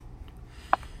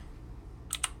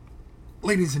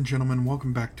Ladies and gentlemen,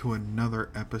 welcome back to another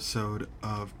episode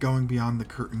of Going Beyond the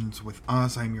Curtains with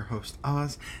Oz. I'm your host,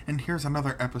 Oz, and here's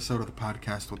another episode of the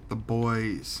podcast with the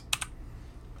boys.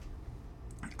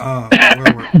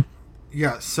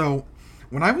 So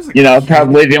when I was a kid,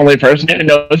 probably the only person who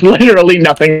knows literally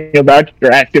nothing about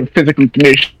your active physical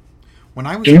condition. When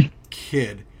I was a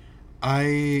kid,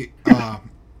 I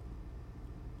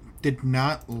did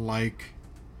not like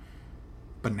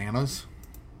bananas.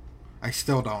 I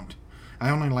still don't. I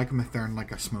only like them if they're in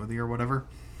like a smoothie or whatever.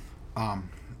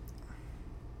 I'm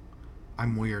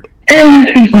weird.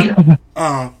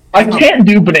 I can't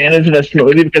do bananas in a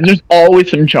smoothie because there's always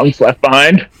some chunks left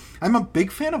behind. I'm a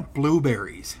big fan of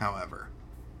blueberries, however.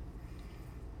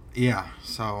 Yeah,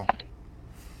 so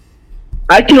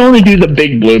I can only do the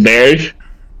big blueberries.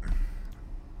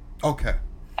 Okay.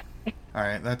 All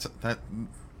right, that's a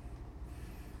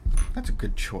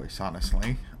good choice,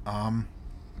 honestly.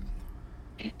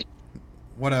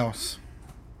 What else?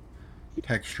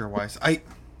 Texture-wise, I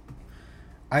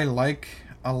like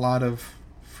a lot of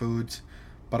foods,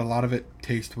 but a lot of it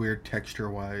tastes weird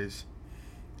texture-wise.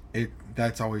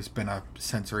 That's always been a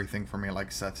sensory thing for me,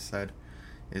 like Seth said.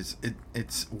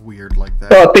 It's weird like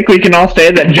that. Well, I think we can all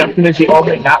say that Justin is the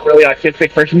only not really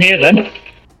autistic person here, then.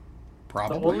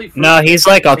 Probably. No, he's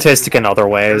like autistic in other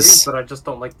ways. But I just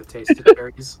don't like the taste of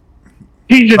cherries.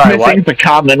 He's just missing the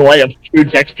common way of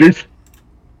food textures.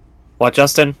 What,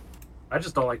 Justin? I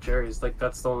just don't like cherries. Like,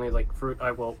 that's the only fruit I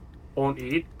won't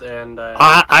eat. And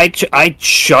I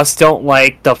just don't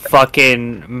like the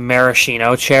fucking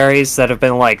maraschino cherries that have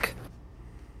been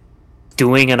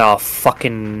doing in a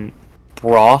fucking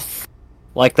broth,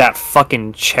 like that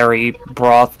fucking cherry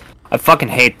broth. I fucking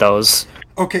hate those.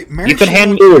 Okay, you could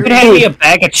hand me a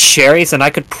bag of cherries and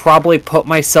I could probably put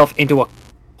myself into a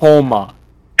coma.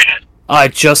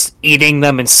 Just eating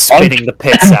them and spitting the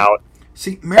pits out.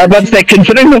 See, I was about to say,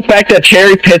 considering the fact that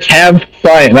cherry pits have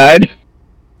cyanide.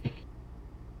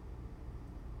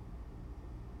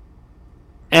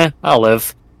 I'll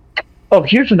live. Oh,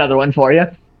 here's another one for you.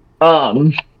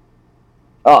 The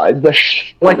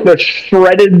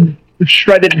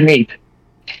shredded meat.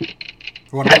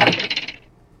 What about it?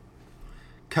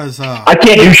 Because I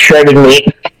can't do shredded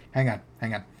meat. Hang on.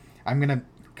 I'm gonna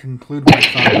conclude my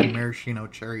thought on maraschino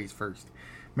cherries first.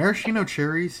 Maraschino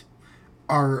cherries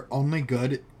are only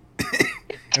good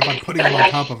if I'm putting them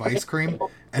on top of ice cream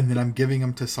and then I'm giving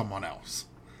them to someone else.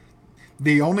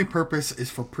 The only purpose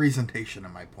is for presentation,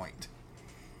 in my point.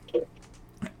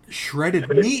 Shredded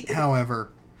meat,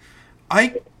 however,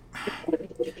 I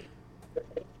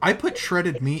put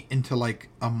shredded meat into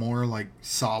a more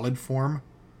solid form.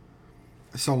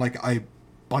 So I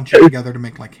bunch it together to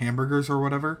make hamburgers or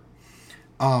whatever.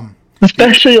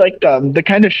 Especially the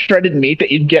kind of shredded meat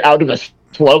that you'd get out of a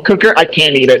slow cooker. I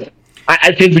can't eat it.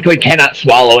 I physically cannot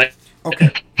swallow it.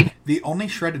 Okay. The only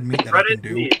shredded meat that I can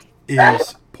do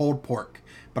is pulled pork.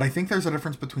 But I think there's a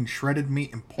difference between shredded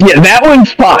meat and pulled pork. Yeah, that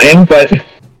one's fine, but...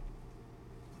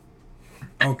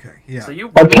 Okay, yeah. So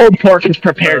pulled pork is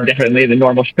prepared differently than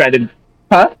normal shredded...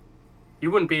 Huh?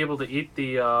 You wouldn't be able to eat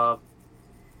the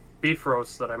beef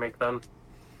roast that I make then?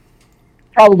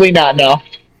 Probably not, no.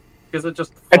 Because it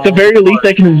just At the very least,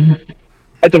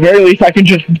 I can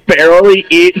just barely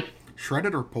eat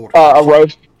shredded or pulled a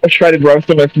shredded roast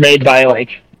when it's made by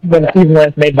when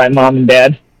it's made by mom and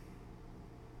dad.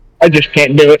 I just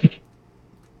can't do it.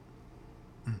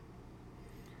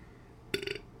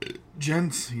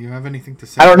 Gents, you have anything to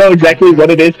say? I don't know exactly what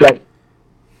it is, but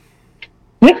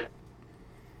yeah.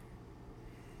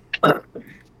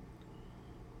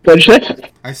 What'd you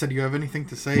say? I said, you have anything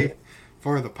to say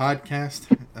for the podcast?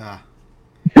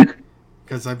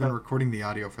 Because I've been recording the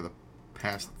audio for the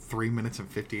past 3 minutes and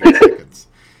 58 seconds.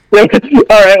 All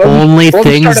right. Only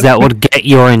things that would get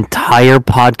your entire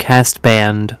podcast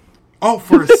banned. Oh,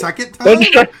 for a second time?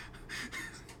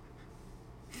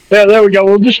 Yeah, there we go.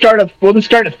 We'll just start a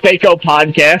fake-o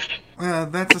podcast.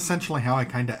 That's essentially how I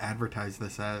kind of advertise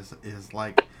this as, is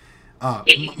my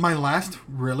last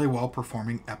really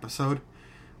well-performing episode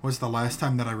was the last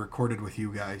time that I recorded with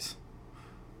you guys.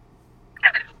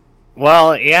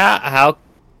 Well, yeah,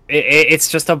 it's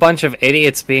just a bunch of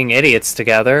idiots being idiots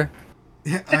together.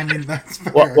 Yeah, I mean, that's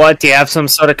fair. What, do you have some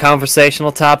sort of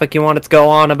conversational topic you wanted to go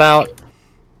on about?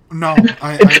 No,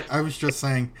 I was just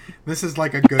saying, this is a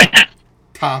good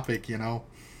topic,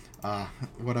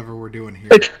 whatever we're doing here.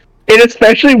 It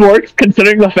especially works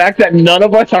considering the fact that none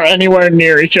of us are anywhere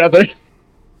near each other.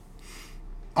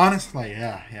 Honestly,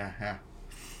 yeah.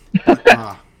 But,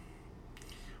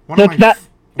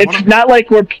 it's not like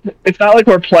we're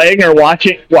playing or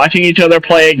watching each other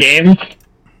play a game.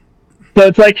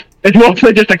 So it's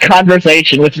mostly just a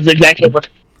conversation, which is exactly what.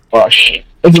 Oh shit!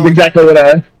 This is So exactly what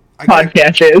a I got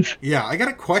podcast is. Yeah, I got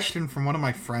a question from one of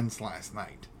my friends last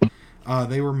night.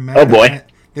 They were mad. Oh, boy.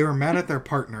 They were mad at their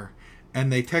partner,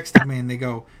 and they texted me and they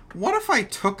go, "What if I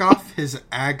took off his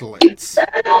aglets?"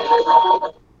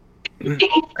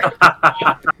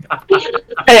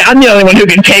 Hey, I'm the only one who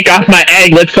can take off my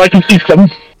aglets so I can eat them.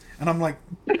 And I'm like,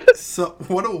 so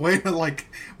what a way to like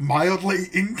mildly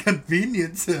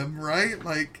inconvenience him, right?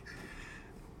 Like,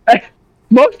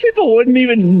 Most people wouldn't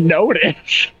even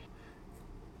notice.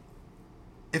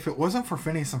 if it wasn't for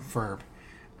Phineas and Ferb,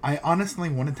 I honestly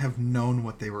wouldn't have known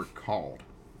what they were called.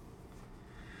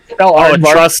 Oh,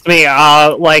 Trust me,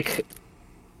 like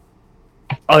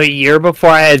a year before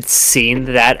I had seen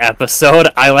that episode,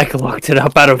 I like looked it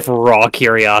up out of raw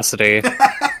curiosity.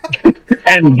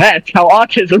 And that's how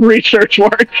autism research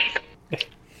works.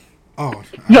 Oh,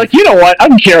 You're like, you know what?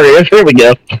 I'm curious. Here we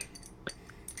go.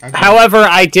 However,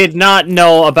 I did not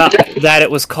know about that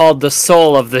it was called the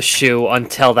sole of the shoe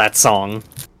until that song.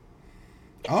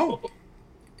 oh,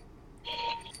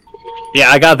 Yeah,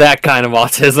 I got that kind of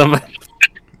autism.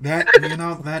 that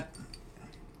that.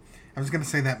 I was gonna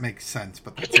say that makes sense,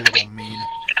 but that's a little mean.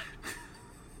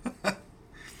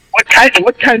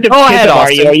 What kind of Go ahead, kid are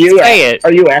Austin. you? Say it.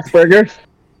 Are you Asperger's?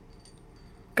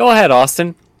 Go ahead,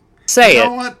 Austin. Say You it.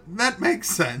 know what? That makes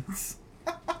sense.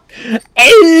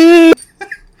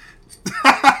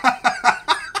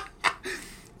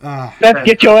 Let's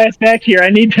get your ass back here. I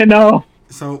need to know.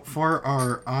 So for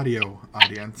our audio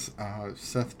audience,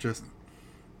 Seth just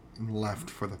left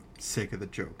for the sake of the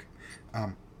joke.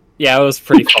 Yeah, it was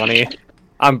pretty funny.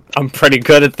 I'm pretty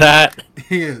good at that.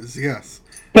 He is, yes.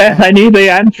 Beth, I need the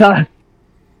answer.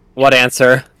 What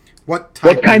answer? What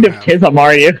type What kind do of you have? tism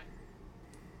are you?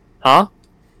 Huh?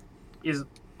 Is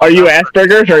Are you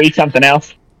Asperger's or are you something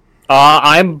else?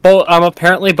 I'm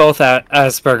apparently both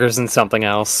Asperger's and something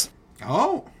else.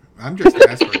 Oh, I'm just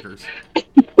Asperger's.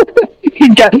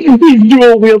 He's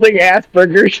dual wielding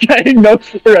Asperger's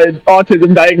diagnosis or an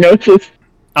autism diagnosis.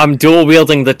 I'm dual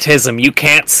wielding the tism. You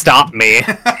can't stop me.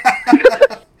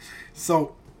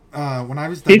 So, when I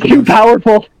was He's too diagnosed,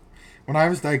 powerful. I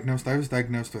was diagnosed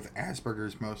with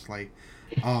Asperger's mostly.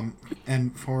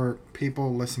 And for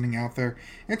people listening out there,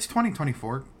 it's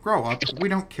 2024. Grow up. We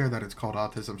don't care that it's called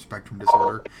autism spectrum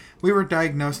disorder. We were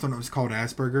diagnosed when it was called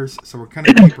Asperger's, so we're kind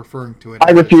of keep referring to it.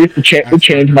 I as refuse to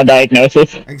change my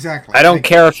diagnosis. Exactly. I don't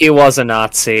care if he was a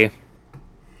Nazi.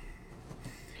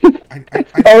 I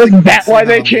Oh, think is that why that's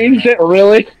they on the changed internet. it?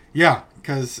 Really? Yeah,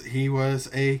 because he was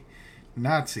a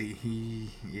Nazi. He's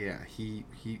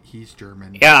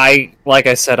German. Yeah, like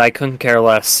I said, I couldn't care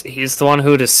less. He's the one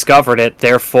who discovered it,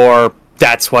 therefore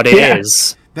that's what it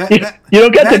is. Yeah. You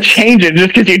don't get to that's- change it just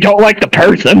because you don't like the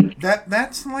person.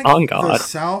 That's like On the God.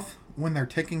 South when they're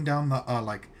taking down the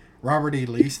like Robert E.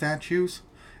 Lee statues.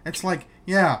 It's like,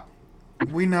 yeah,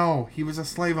 we know he was a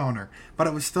slave owner, but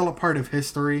it was still a part of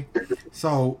history.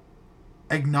 So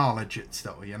acknowledge it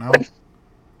still, you know?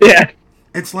 Yeah.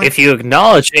 It's like If you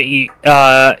acknowledge it,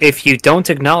 if you don't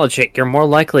acknowledge it, you're more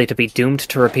likely to be doomed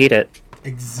to repeat it.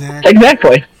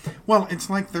 Exactly. Well, it's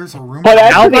like there's a rumor. But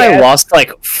Now actually, that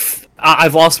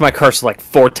I've lost my cursor like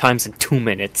 4 times in 2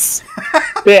 minutes.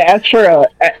 Yeah,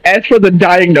 as for the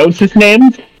diagnosis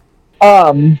names,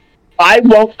 I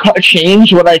won't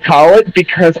change what I call it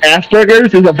because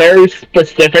Asperger's is a very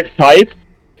specific type.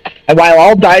 And while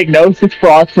all diagnosis for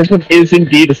autism is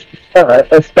indeed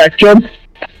a spectrum,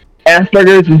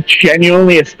 Asperger's is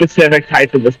genuinely a specific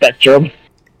type of the spectrum.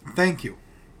 Thank you.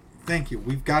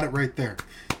 We've got it right there.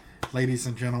 Ladies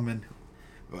and gentlemen,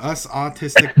 us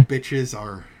autistic bitches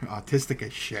are autistic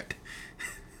as shit.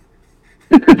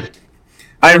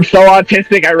 I am so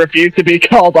autistic, I refuse to be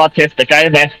called autistic.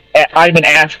 I'm an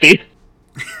Aspie.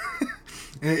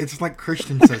 It's like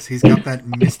Christian says, he's got that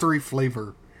mystery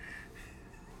flavor.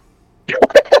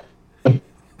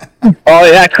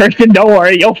 Oh yeah, Christian, don't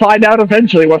worry. You'll find out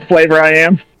eventually what flavor I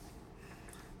am.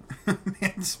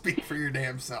 Man, speak for your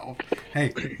damn self.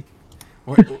 Hey,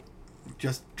 what?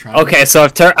 Just trying. Okay, so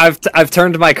I've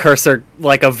turned my cursor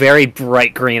like a very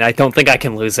bright green. I don't think I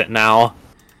can lose it now.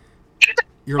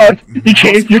 You're Oh, like, you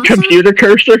changed your mouse cursor? computer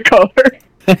cursor color?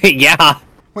 Yeah,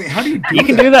 Wait, how do you do you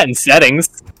can that? do that in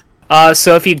settings.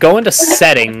 So if you go into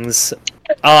settings,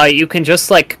 you can just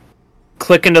like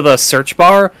click into the search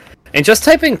bar and just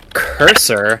type in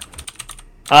cursor,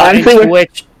 Honestly,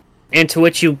 into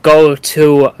which you go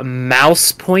to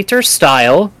mouse pointer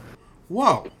style,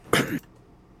 Whoa.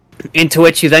 into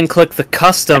which you then click the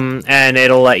custom, and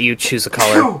it'll let you choose a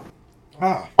color.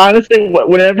 Ah, Honestly,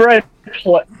 whenever I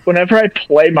play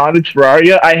modded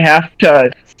Terraria, I have to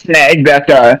snag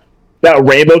that that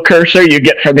rainbow cursor you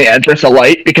get from the Empress of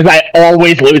Light, because I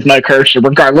always lose my cursor,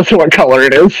 regardless of what color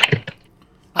it is.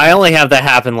 I only have that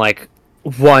happen like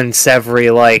once every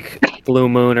like blue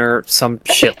moon or some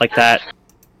shit like that.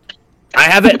 I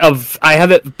have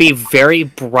it be very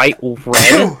bright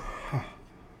red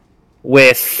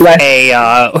with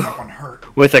That one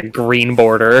hurt. with a green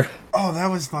border. Oh, that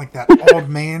was like that old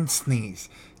man sneeze.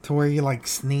 To where you like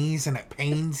sneeze and it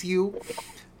pains you.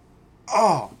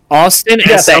 Oh. Austin,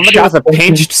 Yeah, as somebody that with a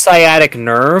pinched sciatic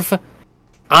nerve,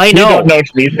 I You know don't know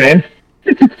sneeze, man.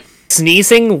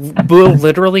 sneezing will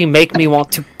literally make me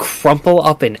want to crumple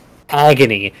up in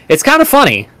agony. It's kind of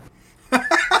funny.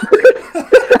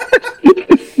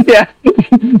 Yeah.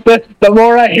 The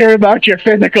more I hear about your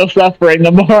physical suffering,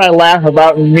 the more I laugh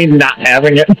about me not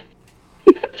having it.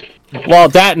 Well,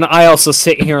 that and I also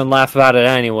sit here and laugh about it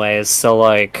anyways, so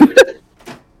like...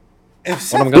 If I'm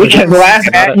Seth, gonna We do can is laugh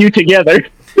about at it. you together.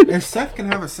 if Seth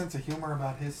can have a sense of humor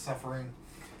about his suffering,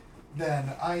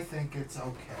 then I think it's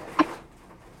okay.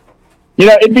 You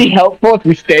know, it'd be helpful if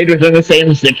we stayed within the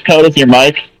same zip code as your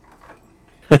mic.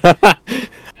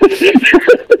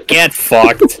 Get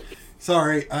fucked.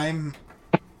 Sorry,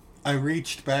 I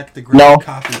reached back to grab a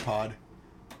coffee pod.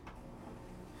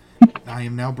 I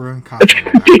am now brewing coffee. in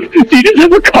the Do background. you just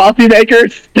have a coffee maker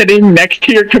sitting next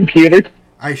to your computer?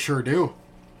 I sure do.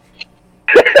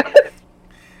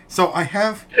 So I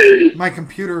have my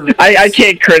computer. I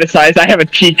can't criticize. I have a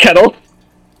tea kettle.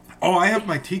 Oh, I have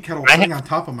my tea kettle I sitting on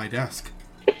top of my desk.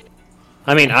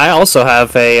 I mean, I also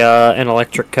have a an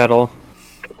electric kettle.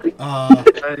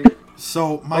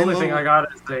 So The my only little, thing I got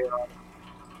is a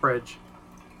fridge.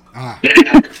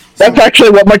 That's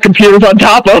actually what my computer's on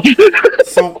top of.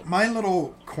 So my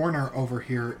little corner over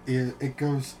here is it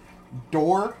goes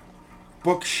door,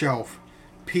 bookshelf,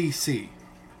 PC.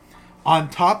 On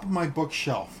top of my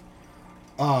bookshelf,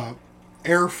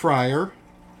 air fryer,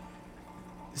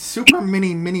 super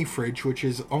mini fridge, which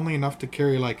is only enough to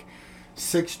carry like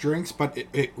 6 drinks, but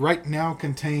it right now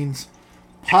contains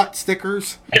pot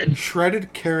stickers,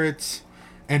 shredded carrots,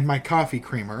 and my coffee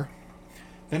creamer.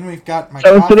 Then we've got my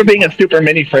So instead of being a pot. super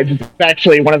mini fridge, it's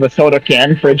actually one of the soda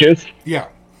can fridges. Yeah,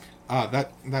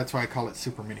 that's why I call it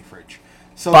super mini fridge.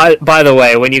 So By the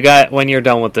way, when you're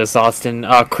done with this, Austin,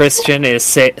 Christian is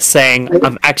saying,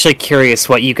 I'm actually curious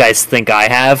what you guys think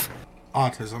I have.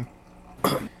 autism.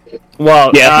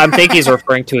 Well, Yeah. I think he's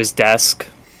referring to his desk.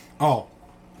 Oh,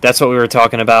 That's what we were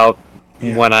talking about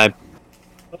Yeah. when I'm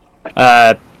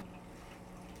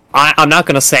not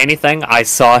gonna say anything. I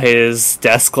saw his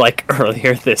desk like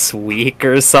earlier this week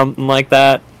or something like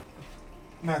that.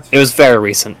 that's It was very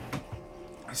recent.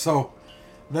 So,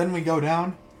 then we go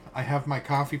down. I have my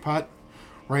coffee pot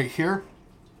right here.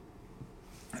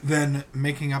 Then,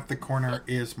 making up the corner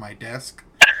is my desk,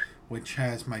 which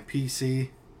has my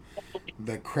PC,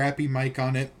 the crappy mic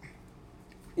on it,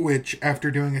 which,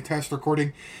 after doing a test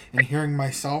recording and hearing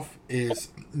myself, is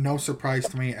no surprise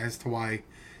to me as to why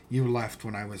you left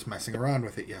when I was messing around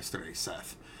with it yesterday,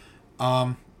 Seth.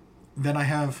 Then I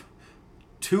have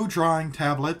 2 drawing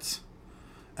tablets,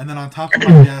 and then on top of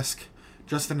my desk,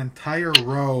 just an entire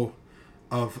row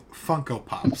of Funko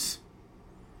Pops.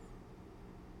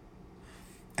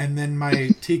 And then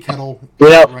my tea kettle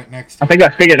Well, right next to I it. think I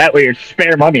figured out where your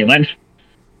spare money went.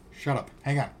 Shut up.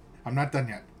 Hang on. I'm not done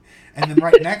yet. And then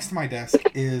right next to my desk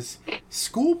is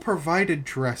school-provided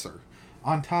dresser.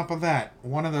 On top of that,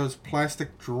 one of those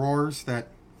plastic drawers that...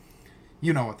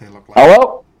 You know what they look like.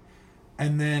 Hello?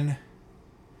 And then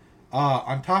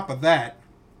on top of that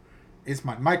is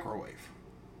my microwave.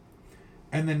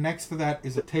 And then next to that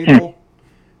is a table.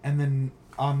 And then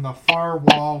on the far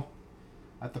wall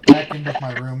at the back end of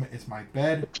my room is my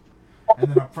bed. And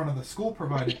then up front of the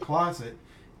school-provided closet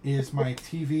is my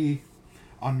TV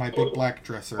on my big black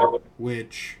dresser,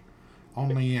 which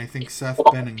only I think Seth,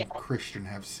 Ben, and Christian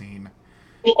have seen.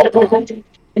 And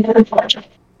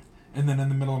then in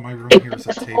the middle of my room here is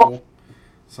a table.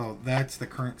 So that's the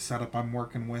current setup I'm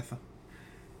working with.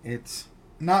 It's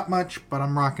not much, but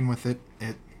I'm rocking with it.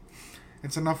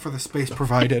 It's enough for the space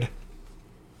provided.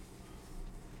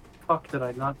 Fuck, did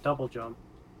I not double jump?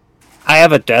 I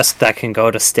have a desk that can go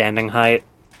to standing height.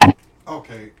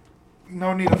 Okay.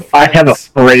 No need of I have a flex.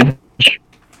 fridge.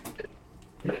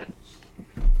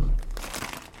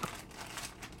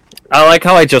 I like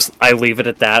how I leave it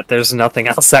at that. There's nothing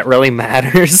else that really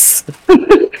matters.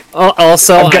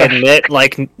 Also, I Okay. admit,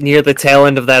 like, near the tail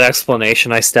end of that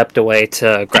explanation, I stepped away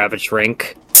to grab a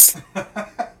drink.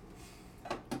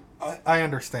 I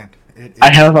understand.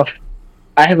 I have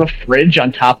a fridge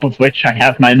on top of which I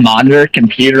have my monitor,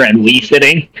 computer, and Wii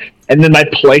sitting, and then my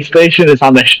PlayStation is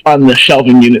on the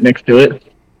shelving unit next to it.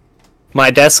 My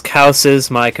desk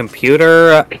houses my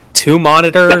computer, 2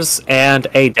 monitors, and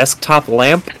a desktop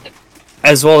lamp,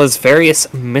 as well as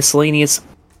various miscellaneous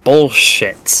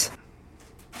bullshit.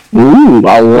 Ooh,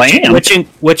 a lamp.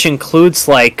 Which includes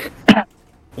like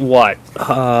what?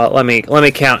 Let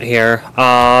me count here.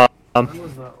 When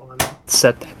was that one?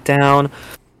 Set that down.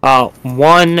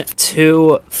 1,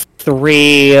 2,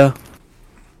 3,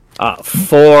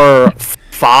 4,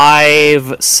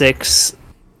 5, 6,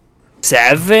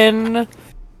 7,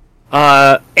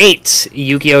 8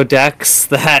 Yu-Gi-Oh decks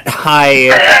that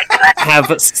I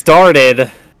have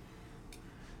started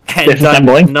and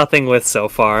done nothing with so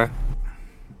far.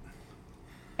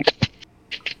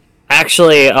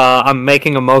 Actually, I'm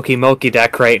making a Moki Moki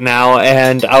deck right now,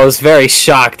 and I was very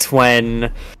shocked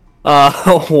when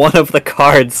one of the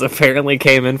cards apparently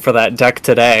came in for that deck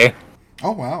today.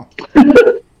 Oh, wow.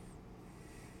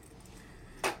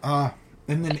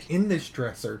 And then in this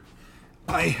dresser,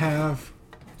 I have...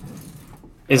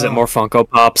 Is it more Funko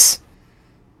Pops?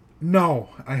 No,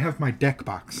 I have my deck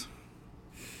box.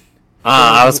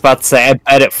 I was about to say, I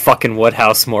bet it fucking would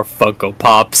house more Funko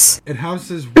Pops. It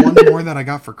houses one more that I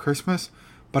got for Christmas,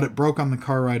 but it broke on the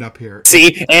car ride up here.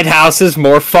 See, it houses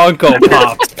more Funko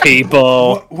Pops,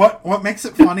 people. What makes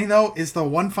it funny, though, is the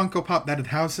one Funko Pop that it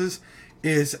houses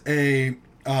is a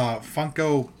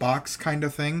Funko box kind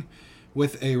of thing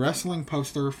with a wrestling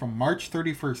poster from March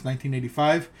 31st,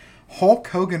 1985, Hulk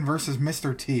Hogan versus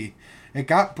Mr. T. It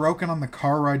got broken on the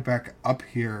car ride back up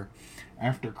here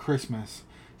after Christmas,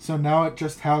 so now it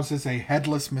just houses a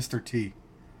headless Mr. T.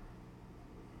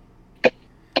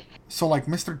 So, like,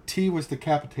 Mr. T was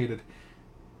decapitated.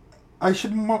 I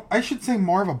should say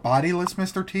more of a bodiless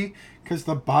Mr. T, because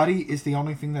the body is the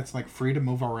only thing that's, like, free to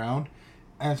move around.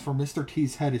 As for Mr.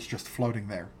 T's head, it's just floating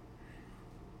there.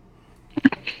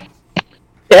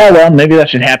 Yeah, well, maybe that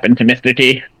should happen to Mr.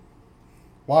 T.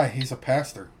 Why? He's a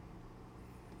pastor.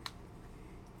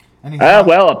 And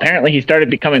Well, apparently he started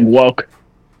becoming woke.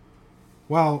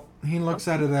 Well, he looks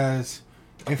at it as,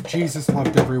 if Jesus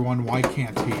loved everyone, why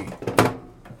can't he?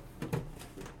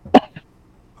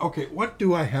 Okay, what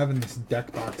do I have in this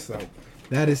deck box, though?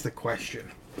 That is the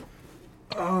question.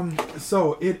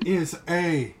 So it is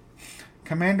a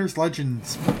Commander's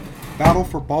Legends Battle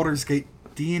for Baldur's Gate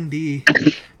D&D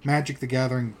Magic the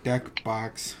Gathering deck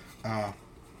box,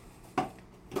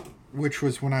 which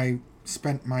was when I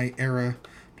spent my era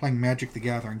playing Magic the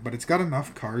Gathering, but it's got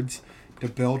enough cards to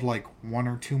build like 1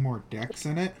 or 2 more decks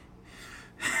in it,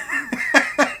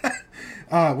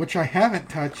 which I haven't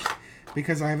touched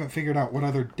because I haven't figured out what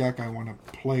other deck I want to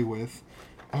play with.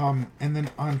 And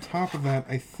then on top of that,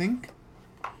 I think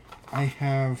I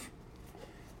have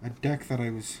a deck that I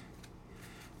was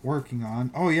working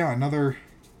on. Oh yeah, another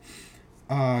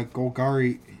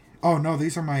Golgari. Oh no,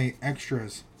 these are my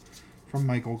extras from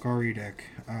my Golgari deck.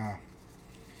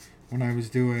 When I was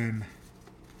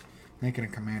making a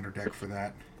commander deck for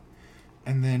that.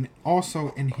 And then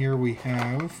also in here we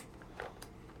have,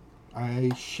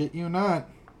 I shit you not,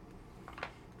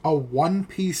 a One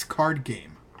Piece card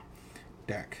game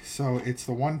deck. So it's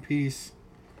the One Piece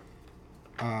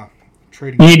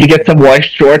trading. You need to get some white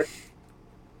shorts.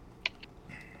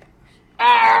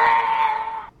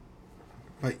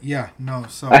 But yeah, no,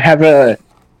 so I have an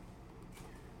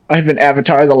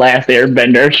Avatar The Last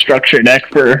Airbender structure deck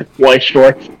for white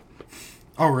shorts.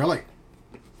 Oh really?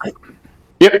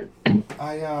 Yep.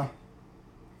 I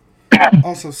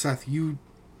also, Seth, you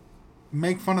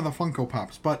make fun of the Funko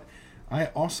Pops, but I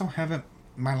also haven't.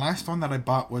 My last one that I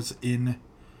bought was in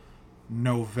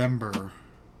November,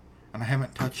 and I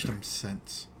haven't touched them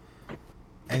since.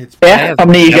 It's Yeah, how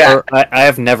many you got? I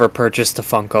have never purchased a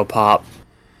Funko Pop.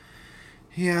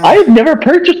 yeah. I've never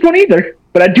purchased one either,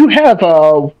 but I do have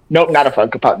nope, not a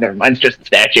Funko Pop. Never mind, it's just a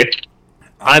statue.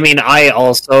 I mean, I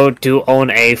also do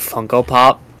own a Funko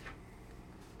Pop.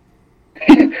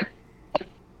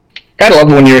 I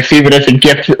love when you receive it as a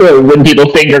gift, when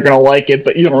people think you're gonna like it,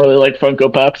 but you don't really like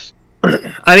Funko Pops.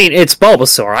 I mean, it's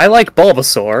Bulbasaur. I like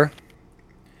Bulbasaur.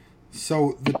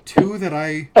 So the two that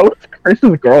I Oh, it's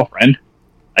Chris's girlfriend.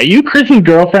 Are you Chris's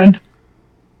girlfriend?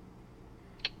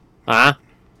 Huh?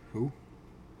 who?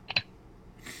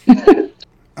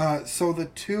 So the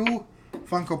two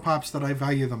Funko Pops that I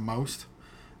value the most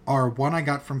are one I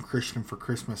got from Christian for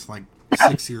Christmas like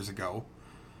 6 years ago.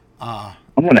 I'm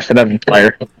gonna set up and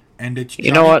fire. And it's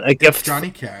You know what? A it's gift.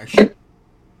 Johnny Cash.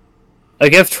 A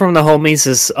gift from the homies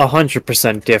is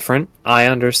 100% different. I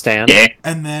understand. Yeah.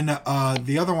 And then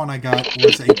the other one I got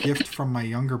was a gift from my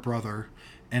younger brother,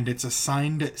 and it's a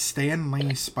signed Stan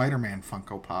Lee Spider-Man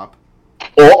Funko Pop.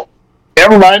 Oh,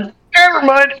 never mind. Never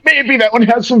mind. Maybe that one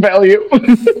has some value.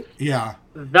 Yeah,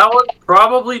 That one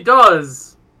probably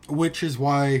does. Which is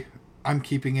why I'm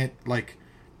keeping it, like,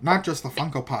 not just the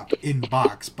Funko Pop in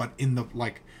box, but in the,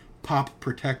 like, pop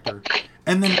protector.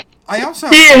 And then I also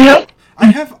have, I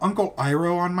have Uncle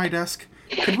Iroh on my desk.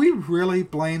 Could we really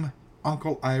blame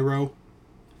Uncle Iroh?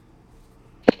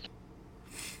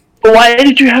 Why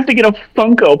did you have to get a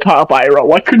Funko Pop, Iroh?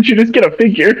 Why couldn't you just get a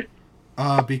figure?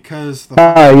 Because the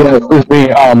Yeah, excuse me.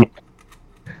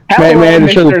 May I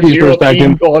just show the piece for a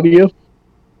second?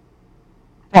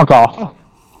 Fuck off.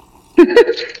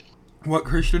 What,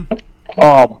 Christian?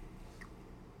 Hi,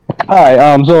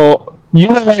 so, you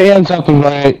know I am something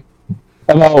right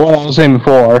about what I was saying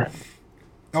before.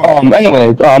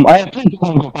 Anyways, I have 2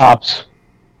 Funko Pops.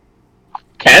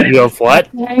 You have what?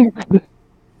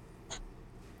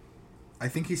 I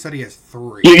think he said he has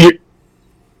 3.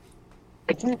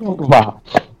 Funko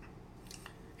Pops.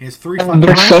 He has 3 For Funko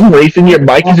Pops. some reason, your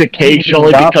mic is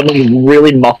occasionally becoming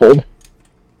really muffled.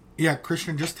 Yeah,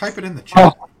 Christian, just type it in the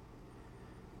chat.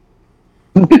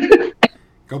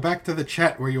 Go back to the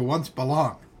chat where you once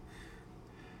belonged.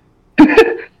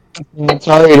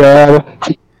 Sorry,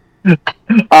 Dad.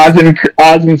 Oz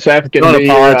and Seth Don't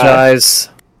apologize.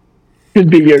 Could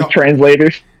be your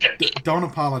translators. Don't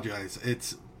apologize.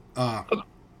 It's, Sign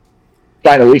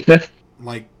of weakness.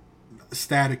 like,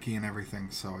 staticky and everything,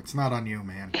 so it's not on you,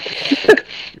 man.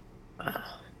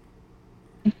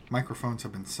 Microphones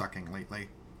have been sucking lately.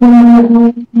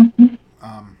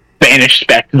 Banished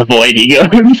back to the void, he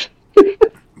goes.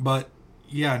 But,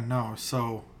 yeah, no,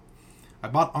 so I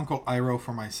bought Uncle Iroh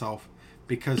for myself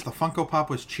because the Funko Pop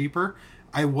was cheaper.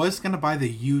 I was going to buy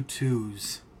the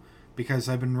U2s because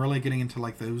I've been really getting into,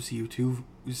 like, those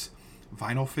U2s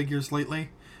vinyl figures lately.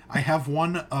 I have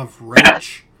one of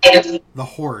Roach, the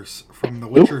horse from The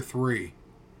Witcher 3.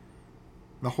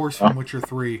 The horse from Witcher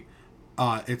 3.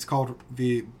 It's called,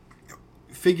 the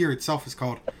figure itself is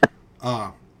called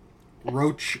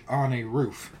Roach on a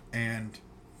Roof. And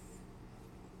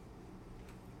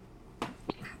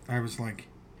I was like,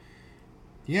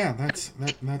 yeah, that's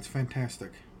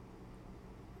fantastic.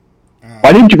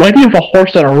 Why do you have a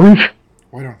horse on a roof?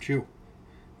 Why don't you?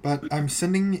 But I'm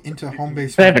sending into home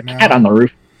base I have a right cat now on the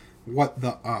roof. what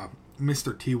the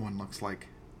Mr. T one looks like.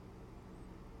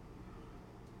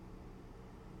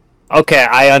 Okay,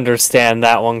 I understand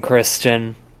that one,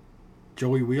 Christian.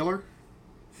 Joey Wheeler?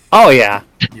 Oh, yeah.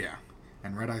 Yeah.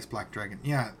 And Red Eyes Black Dragon.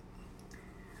 Yeah.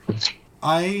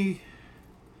 I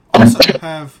also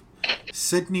have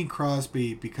Sidney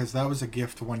Crosby because that was a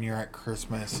gift one year at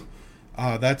Christmas.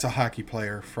 That's a hockey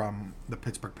player from the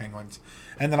Pittsburgh Penguins.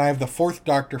 And then I have the 4th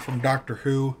Doctor from Doctor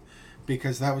Who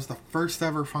because that was the first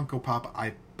ever Funko Pop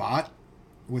I bought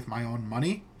with my own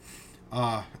money.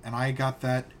 And I got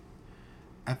that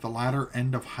at the latter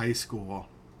end of high school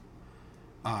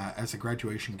as a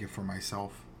graduation gift for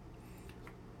myself.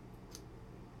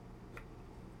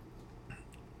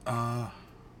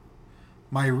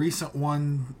 My recent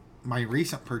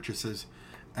purchases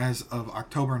as of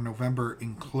October and November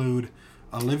include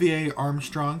Olivier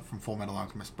Armstrong from Full Metal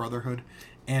Alchemist Brotherhood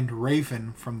and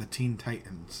Raven from the Teen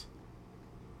Titans.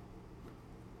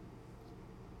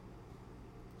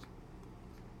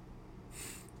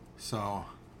 So,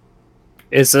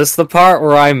 Is this the part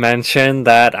where I mentioned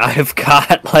that I've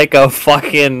got, like, a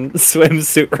fucking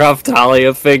swimsuit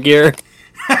Raftalia figure?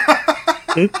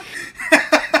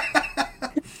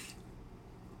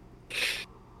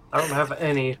 I don't have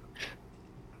any.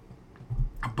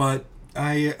 but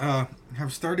I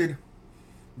have started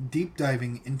deep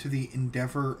diving into the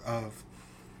endeavor of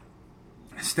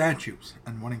statues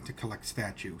and wanting to collect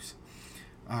statues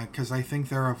because I think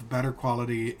they're of better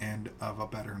quality and of a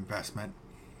better investment.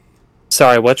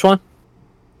 Sorry, which one?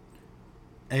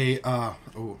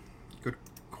 Oh, good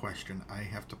question. I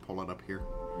have to pull it up here.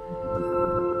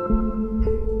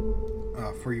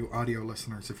 For you audio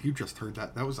listeners, if you just heard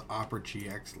that, that was Opera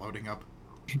GX loading up.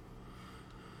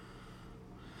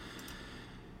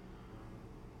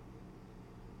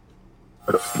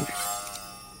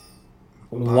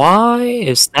 Why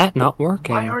is that not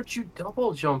working? Why aren't you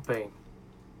double jumping?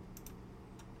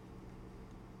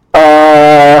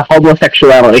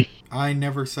 Homosexuality. I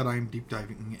never said I'm deep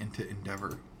diving into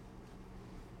Endeavor.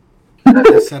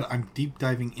 I said I'm deep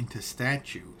diving into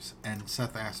statues, and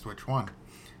Seth asked which one.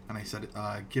 And I said,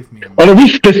 give me a Well, to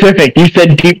minute. be specific, you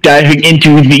said deep diving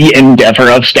into the endeavor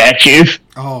of statues.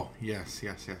 Oh, yes.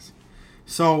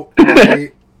 So,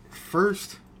 my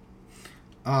first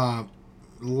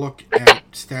look at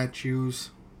statues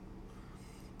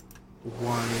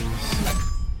was...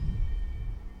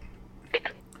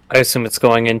 I assume it's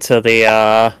going into the,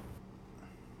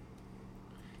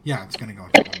 Yeah, it's going to go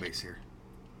into home base here.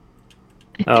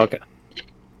 Oh, okay.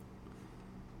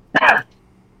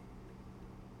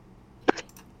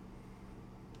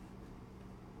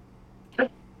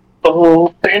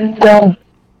 Open down.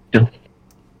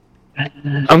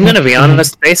 I'm gonna be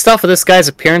honest, based off of this guy's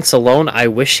appearance alone, I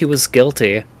wish he was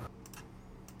guilty.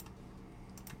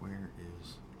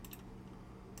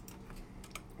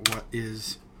 What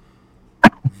is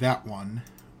that one?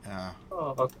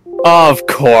 Oh, okay. Of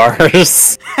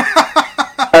course.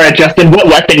 Alright, Justin, what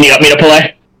weapon do you want me to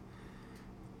play?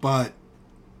 But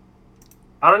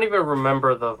I don't even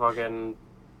remember the fucking.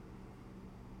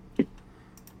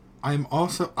 I've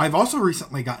also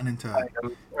recently gotten into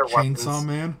their Chainsaw weapons.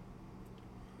 Man.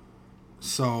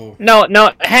 So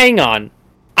No, hang on.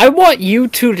 I want you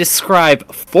to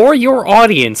describe for your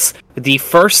audience the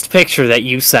first picture that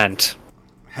you sent.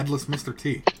 Headless Mr.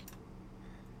 T.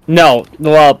 No,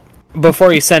 well,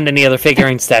 before you send any other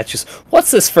figurine statues,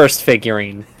 what's this first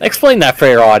figurine? Explain that for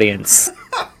your audience.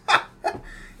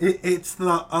 It's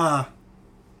the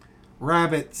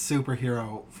rabbit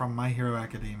superhero from My Hero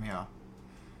Academia.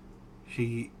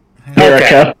 She has,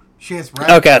 Erica. she has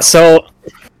rabbit.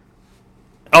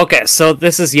 Okay, so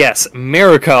this is, yes,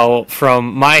 Mirako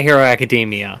from My Hero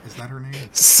Academia. Is that her name?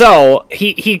 So,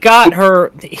 he got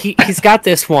her, he's got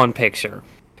this one picture.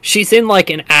 She's in, like,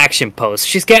 an action pose.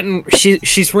 She's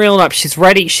she's reeling up, she's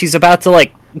ready, she's about to,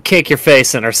 like, kick your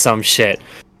face in or some shit.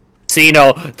 So, you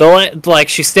know,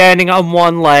 she's standing on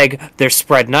one leg, they're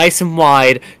spread nice and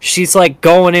wide, she's, like,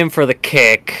 going in for the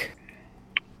kick.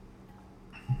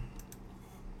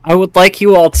 I would like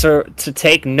you all to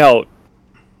take note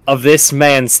of this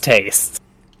man's taste.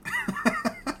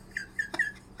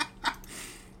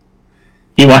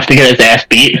 He wants to get his ass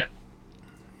beat.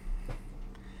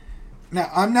 Now,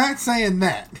 I'm not saying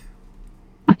that.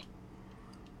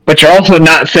 But you're also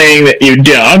not saying that you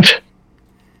don't.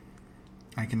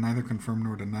 I can neither confirm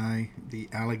nor deny the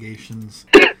allegations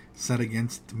set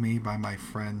against me by my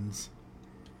friends.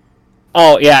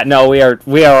 Oh yeah, no, we are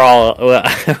all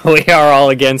we are all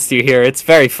against you here. It's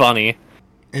very funny.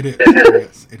 It is.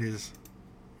 Yes, it is.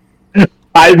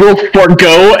 I will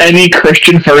forego any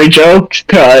Christian furry jokes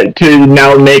to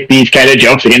now make these kind of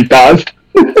jokes against us.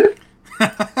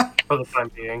 For the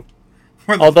time being.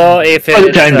 Although if For the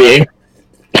it time being.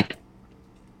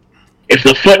 If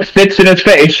the foot fits in his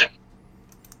face.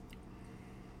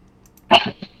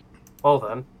 Well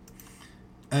then.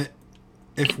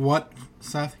 If what,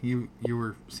 Seth? You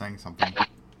were saying something.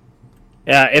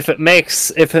 yeah, if it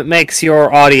makes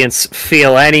your audience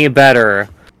feel any better,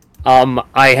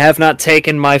 I have not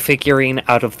taken my figurine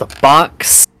out of the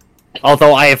box.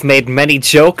 Although I have made many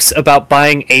jokes about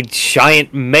buying a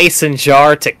giant mason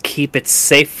jar to keep it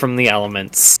safe from the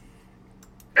elements.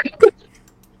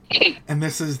 And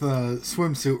this is the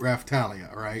swimsuit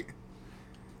Raftalia, right?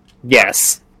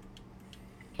 Yes.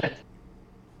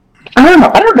 I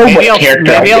don't know what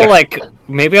character.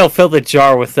 Maybe I'll fill the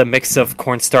jar with a mix of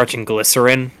cornstarch and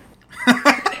glycerin.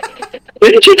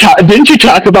 Didn't you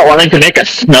talk about wanting to make a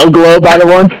snow globe out of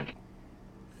one?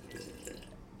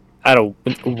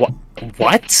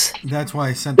 What? That's why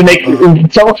I sent To make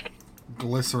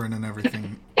glycerin and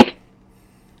everything.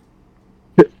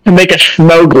 to make a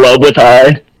snow globe with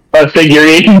a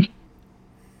figurine.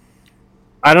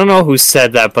 I don't know who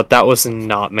said that, but that was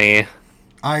not me.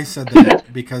 I said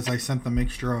that because I sent the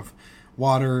mixture of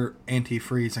water,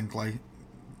 antifreeze, and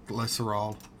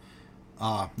glycerol.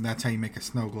 That's how you make a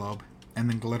snow globe. And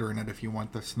then glitter in it if you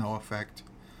want the snow effect.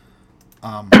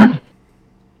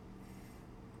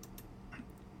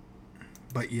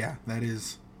 But yeah, that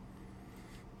is...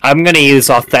 I'm gonna use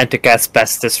authentic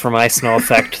asbestos for my snow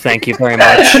effect. Thank you very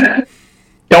much.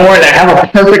 Don't worry, I have a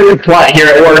perfect plot here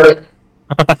at work.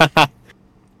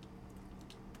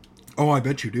 Oh, I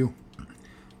bet you do.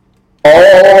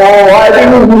 Oh, I do.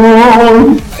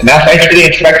 And now thanks for the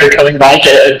inspector coming by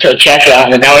to check it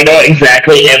out, and now I know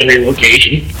exactly every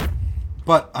location.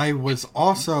 But I was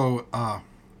also,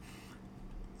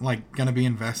 gonna be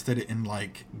invested in,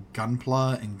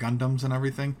 Gunpla and Gundams and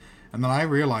everything. And then I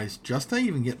realized just to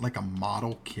even get, a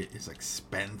model kit is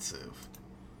expensive.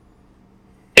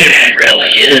 It really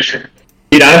is.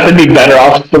 You'd honestly be better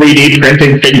off 3D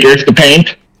printing figures to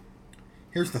paint.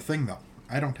 Here's the thing, though.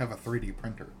 I don't have a 3D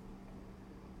printer.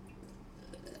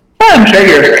 I'm sure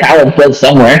your talent lives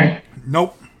somewhere.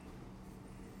 Nope.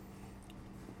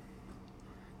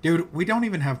 Dude, we don't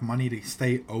even have money to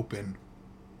stay open.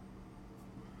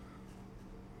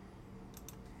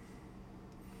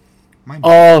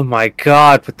 Oh my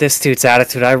god, with this dude's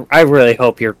attitude, I really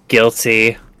hope you're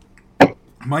guilty.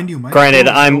 Mind you, Granted,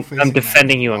 I'm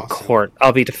defending you in court.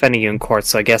 I'll be defending you in court,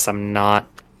 so I guess I'm not.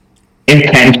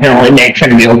 Intentionally makes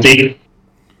him guilty.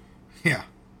 Yeah.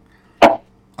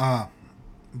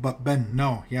 But Ben,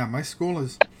 no, yeah, my school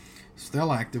is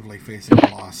still actively facing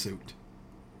a lawsuit.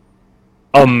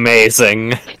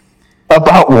 Amazing.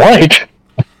 About what?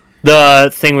 The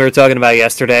thing we were talking about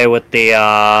yesterday with the,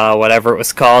 whatever it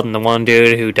was called, and the one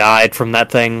dude who died from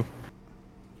that thing.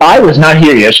 I was not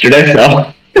here yesterday,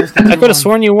 so. I could have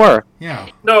sworn you were. Yeah.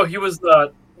 No, he was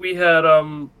we had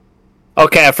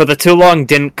Okay, for the too long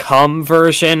didn't come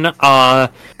version, a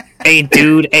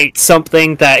dude ate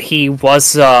something that he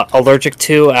was allergic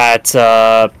to at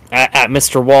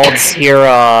Mr. Wald's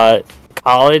here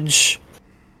college.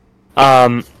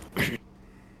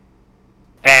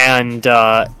 And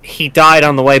he died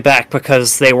on the way back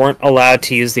because they weren't allowed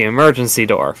to use the emergency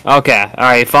door. Okay,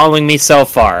 alright, following me so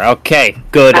far. Okay,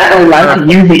 good. Not allowed to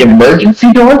use the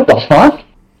emergency door? What the fuck?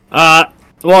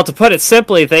 Well, to put it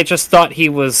simply, they just thought he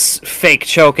was fake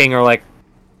choking or, like,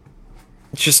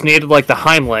 just needed, like, the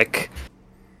Heimlich.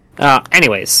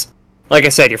 Anyways, like I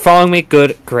said, you're following me?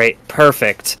 Good, great,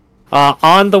 perfect.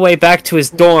 On the way back to his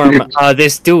dorm,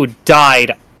 this dude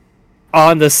died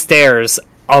on the stairs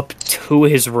up to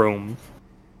his room.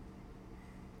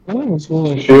 That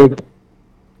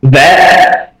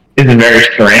is very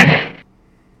strange.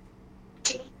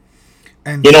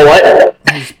 And You know what?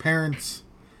 his parents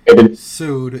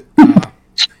sued.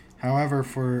 However,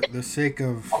 for the sake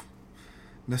of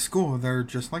the school, they're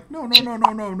just like, no,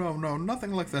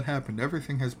 nothing like that happened.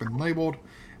 Everything has been labeled.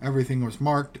 Everything was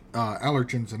marked,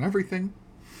 allergens and everything.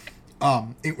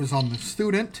 It was on the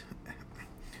student,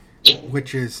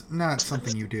 which is not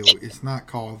something you do. It's not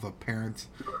call the parents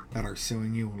that are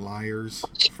suing you liars,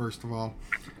 first of all.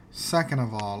 Second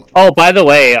of all... Oh, by the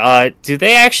way, do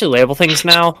they actually label things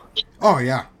now? Oh,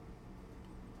 yeah.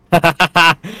 Does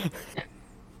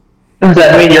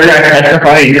that mean you're going to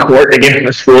testify in court against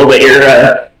the school that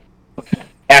you're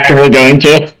actively going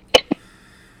to?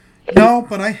 No,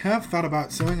 but I have thought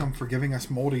about suing them for giving us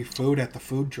moldy food at the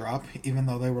food drop, even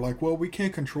though they were like, well, we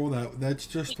can't control that. That's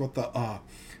just what the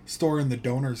store and the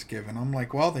donors give. And I'm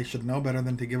like, well, they should know better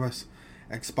than to give us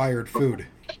expired food.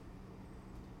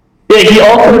 Yeah, they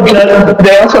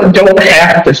also don't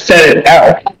have to set it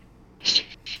out.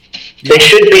 They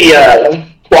should be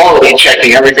quality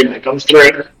checking everything that comes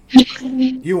through.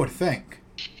 You would think.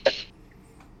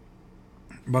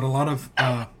 But a lot of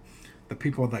the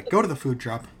people that go to the food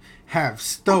drop have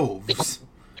stoves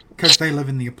because they live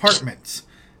in the apartments.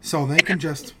 So they can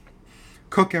just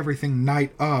cook everything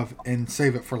night of and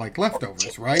save it for like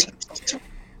leftovers, right?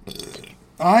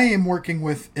 I am working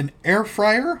with an air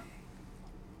fryer,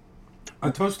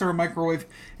 a toaster, a microwave,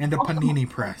 and a panini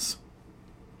press.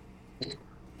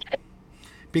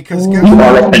 Because guess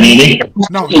what?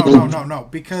 No.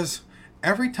 Because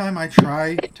every time I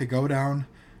try to go down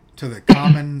to the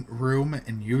common room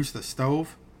and use the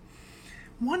stove,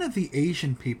 one of the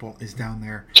Asian people is down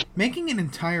there making an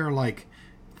entire, like,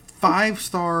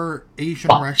 5-star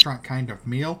Asian restaurant kind of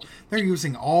meal. They're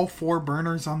using all 4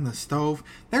 burners on the stove.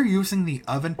 They're using the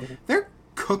oven. They're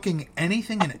cooking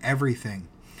anything and everything.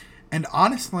 And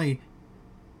honestly,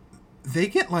 they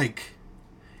get, like,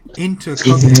 into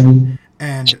cooking.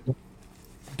 And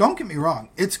don't get me wrong,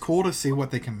 it's cool to see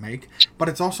what they can make. But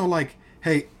it's also like,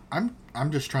 hey, I'm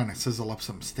just trying to sizzle up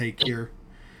some steak here.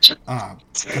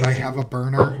 Could I have a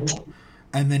burner?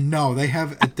 And then no, they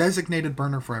have a designated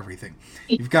burner for everything.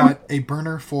 You've got a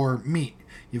burner for meat.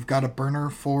 You've got a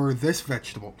burner for this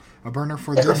vegetable. A burner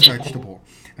for this vegetable.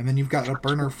 And then you've got a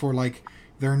burner for, like,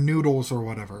 their noodles or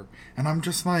whatever. And I'm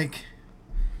just like...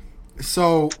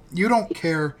 So, you don't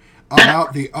care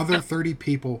about the other 30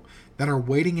 people that are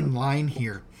waiting in line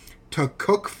here to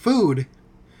cook food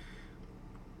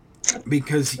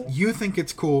because you think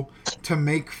it's cool to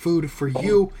make food for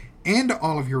you and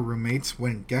all of your roommates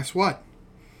when, guess what?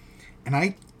 And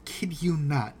I kid you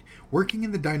not, working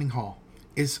in the dining hall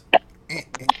is...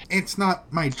 It's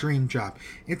not my dream job.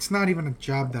 It's not even a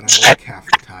job that I like half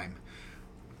the time.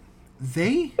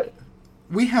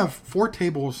 We have 4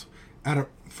 tables at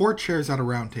 4 chairs at a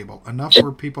round table, enough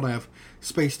for people to have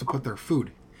space to put their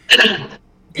food.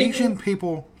 Asian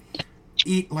people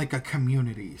eat like a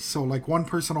community. So, like, one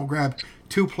person will grab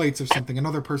 2 plates of something,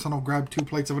 another person will grab 2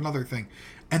 plates of another thing,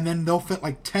 and then they'll fit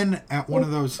like 10 at one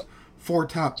of those 4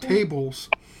 top tables,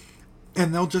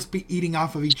 and they'll just be eating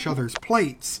off of each other's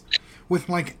plates with,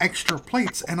 like, extra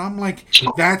plates. And I'm like,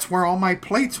 that's where all my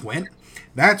plates went.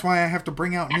 That's why I have to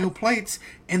bring out new plates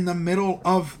in the middle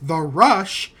of the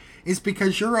rush, is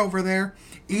because you're over there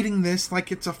eating this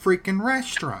like it's a freaking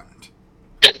restaurant.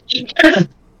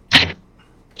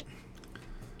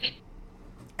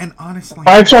 And honestly...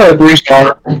 5-star or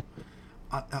 3-star?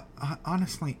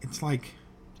 Honestly, it's like...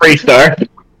 3-star.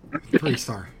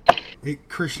 3-star. Hey,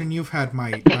 Christian, you've had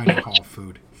my dining hall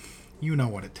food. You know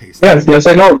what it tastes like. Yes,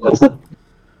 I know.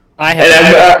 I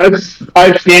And have.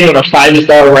 I've seen what a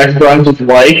 5-star restaurant is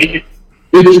like.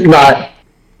 It's not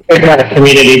a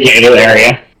community table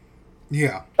area.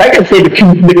 Yeah. I can say the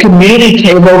community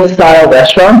table style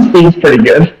restaurant seems pretty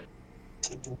good.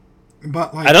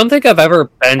 But, like... I don't think I've ever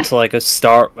been to like a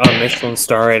Michelin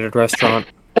star rated restaurant.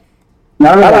 I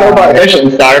don't know about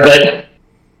Michelin star, but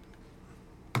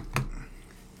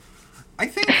I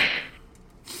think...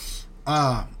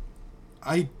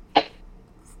 I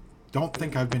don't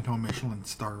think I've been to a Michelin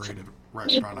star rated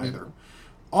restaurant either.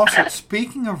 Also,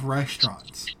 speaking of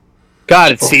restaurants...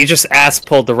 God, so you just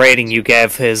ass-pulled the rating you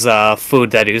gave his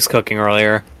food that he was cooking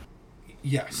earlier.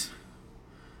 Yes.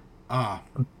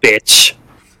 Bitch.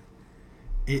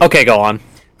 Okay, go on.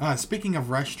 Speaking of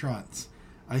restaurants,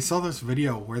 I saw this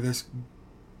video where this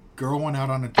girl went out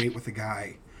on a date with a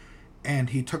guy, and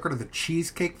he took her to the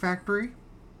Cheesecake Factory.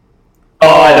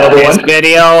 oh, I know the This one.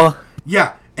 video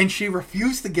Yeah, and she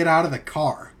refused to get out of the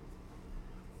car.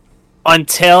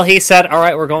 until he said, "All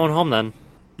right, we're going home then."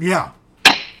 Yeah.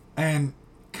 And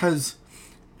because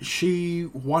she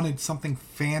wanted something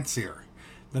fancier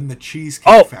than the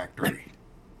Cheesecake Factory.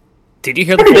 Did you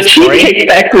hear the The full story? Cheesecake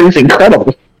Factory is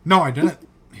incredible. No, I didn't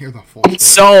hear the full story.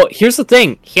 So here's the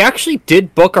thing: he actually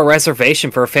did book a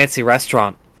reservation for a fancy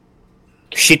restaurant.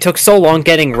 She took so long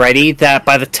getting ready that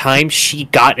by the time she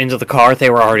got into the car, they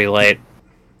were already late.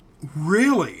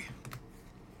 Really?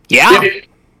 Yeah.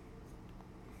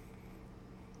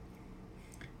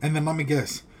 And then let me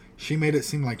guess. She made it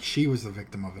seem like she was the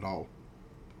victim of it all.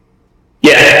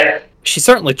 Yeah. She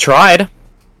certainly tried.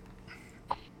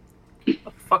 The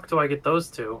fuck do I get those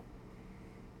two?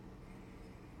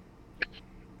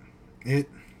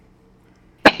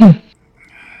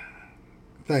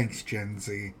 Thanks, Gen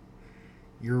Z.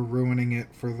 You're ruining it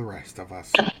for the rest of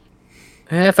us.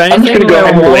 If just anything, gonna go they ahead were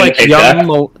and more blame like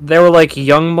it, they were like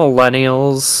young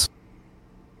millennials.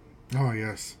 Oh,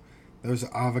 yes. Those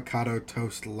avocado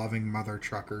toast loving mother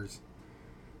truckers.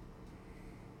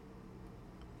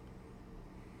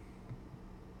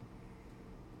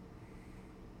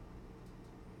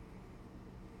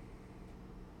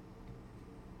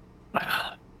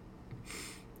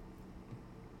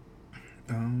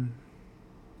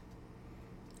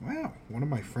 Wow, one of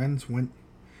my friends went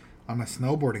on a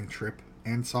snowboarding trip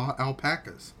and saw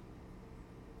alpacas.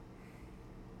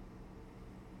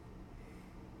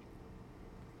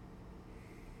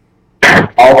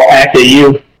 I'll pack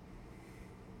you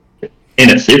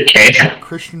in a suitcase.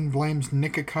 Christian blames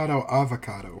Nikocado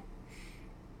avocado.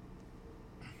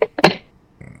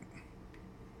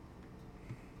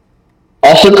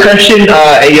 Also, Christian,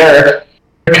 your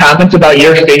comments about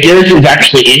your figures is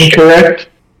actually incorrect.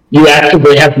 You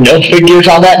actually have no figures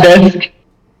on that desk.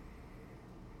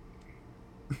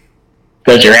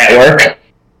 Because you're at work.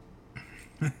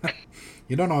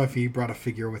 You don't know if he brought a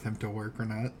figure with him to work or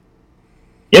not.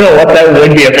 You know what? That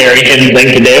would be a very hidden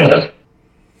thing to do.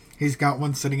 He's got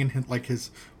one sitting in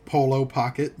his polo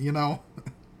pocket, you know?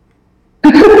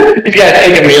 He's got to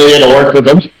take Amelia to work with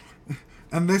him.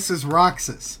 And this is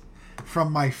Roxas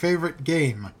from my favorite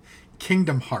game,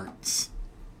 Kingdom Hearts.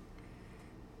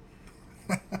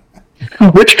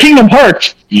 Which Kingdom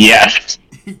Hearts? Yes.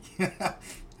 Yeah.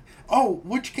 Oh,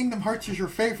 which Kingdom Hearts is your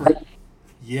favorite?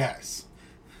 Yes.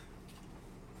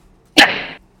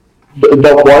 The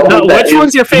one No, that which is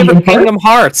one's your favorite Hearts? Kingdom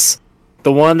Hearts?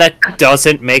 The one that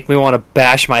doesn't make me want to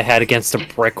bash my head against a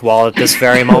brick wall at this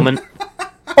very moment.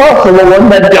 Oh, so the one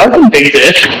that doesn't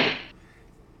exist.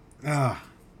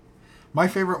 My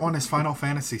favorite one is Final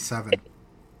Fantasy VII.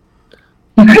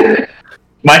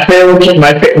 My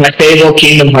favorite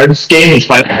Kingdom Hearts game is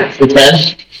Final Fantasy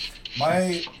X.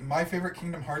 My favorite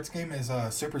Kingdom Hearts game is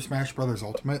Super Smash Bros.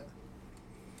 Ultimate.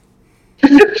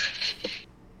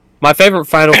 My favorite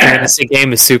Final Fantasy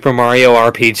game is Super Mario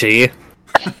RPG.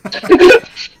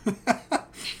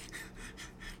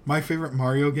 My favorite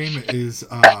Mario game is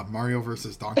Mario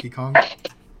vs. Donkey Kong.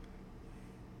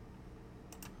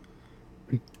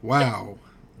 Wow,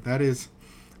 that is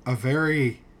a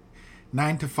very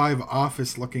 9-to-5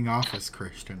 office-looking office,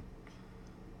 Christian.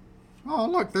 Oh,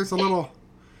 look,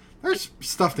 there's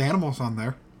stuffed animals on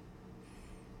there.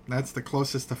 That's the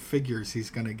closest to figures he's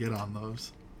gonna get on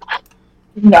those.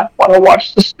 Not want to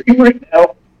watch the stream right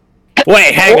now.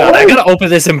 Wait, hang on, I gotta open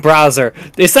this in browser.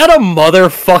 Is that a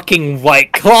motherfucking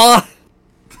White Claw?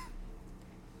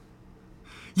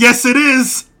 Yes, it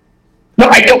is! No,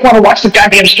 I don't want to watch the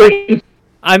goddamn stream.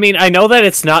 I mean, I know that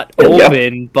it's not There you go.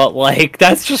 open, but like,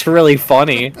 that's just really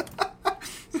funny.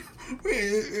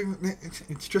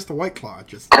 It's just a White Claw.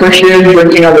 Just Christian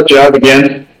drinking on the job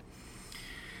again.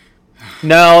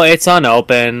 No, it's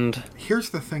unopened. Here's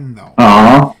the thing, though.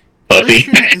 Aw, puppy.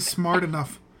 Christian is smart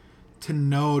enough to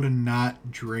know to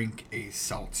not drink a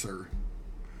seltzer.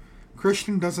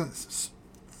 Christian doesn't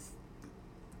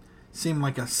seem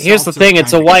like a seltzer. Here's the thing,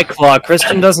 it's a kind of White guy. Claw.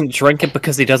 Christian doesn't drink it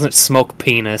because he doesn't smoke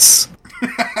penis.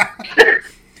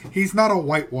 He's not a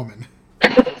white woman.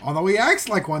 Although he acts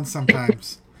like one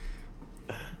sometimes.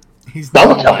 He's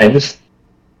not. Sometimes.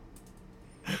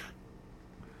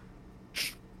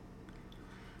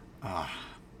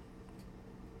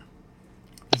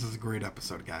 This is a great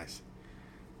episode, guys.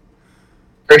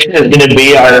 Christian is gonna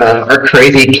be our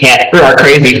crazy cat, or our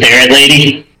crazy parrot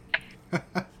lady.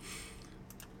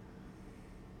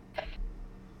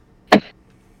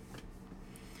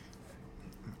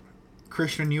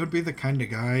 Christian, you would be the kind of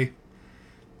guy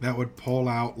that would pull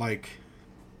out, like,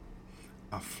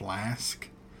 a flask,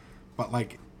 but,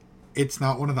 like, it's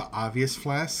not one of the obvious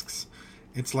flasks.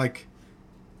 It's, like,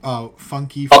 a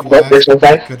funky Oh, flask there's no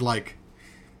that flask? could, like,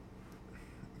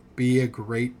 be a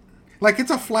great... Like,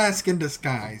 it's a flask in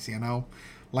disguise, you know?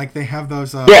 Like, they have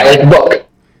those, Yeah, like a book.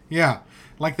 Yeah,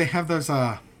 like they have those,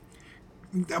 a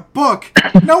book.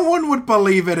 No one would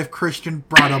believe it if Christian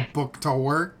brought a book to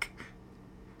work.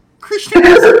 Christian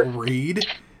doesn't read,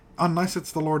 unless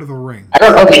it's the Lord of the Rings. I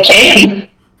don't know if he can.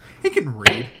 He can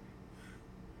read.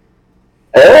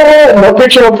 No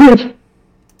picture, no proof.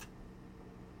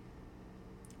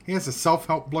 He has a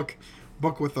self-help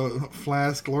book with a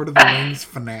flask, Lord of the Rings,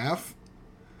 FNAF.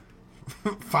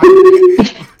 Fuck.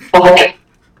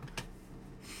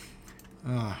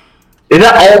 Is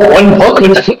that all one book?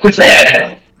 What's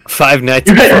that? Five Nights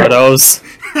at Frodo's.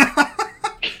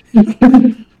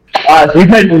 We've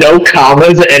had no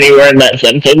commas anywhere in that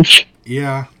sentence.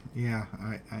 Yeah,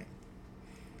 I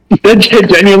That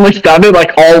genuinely sounded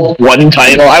like all one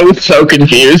title. I was so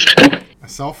confused. a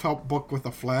self-help book with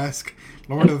a flask,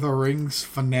 Lord of the Rings,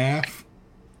 FNAF.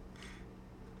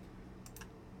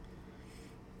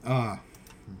 Alright,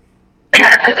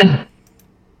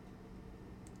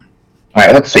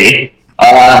 let's see.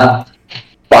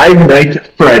 Five Nights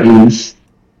at Freddy's.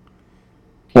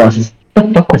 What the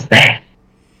fuck was that?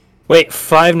 Wait,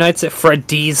 Five Nights at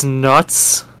Freddy's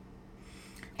Nuts?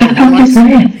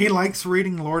 He likes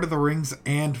reading Lord of the Rings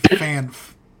and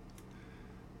FNAF.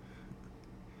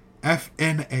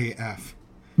 FNAF.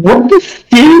 What the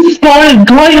is going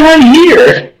on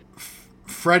here?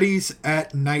 Freddy's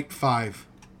at Night 5.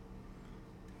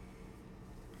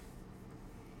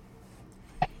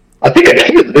 I think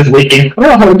is leaking. I don't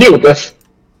know how to deal with this.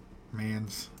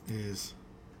 Mans is...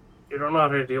 You don't know how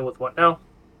to deal with what now?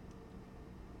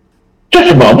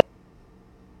 Just a moment.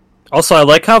 Also, I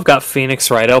like how I've got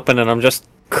Phoenix Wright open and I'm just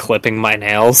clipping my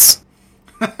nails.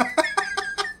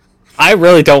 I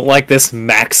really don't like this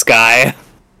Max guy.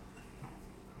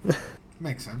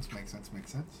 Makes sense.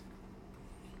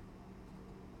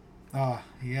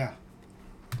 Yeah.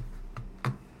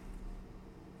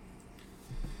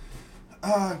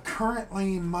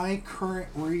 Currently, my current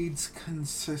reads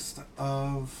consist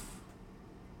of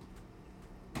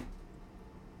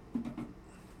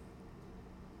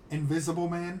Invisible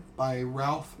Man by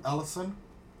Ralph Ellison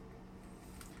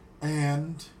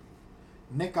and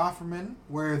Nick Offerman,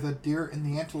 Where the Deer and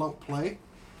the Antelope Play,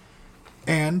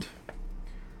 and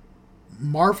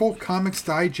Marvel Comics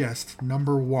Digest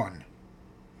 #1.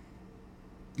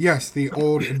 Yes, the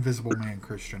old Invisible Man,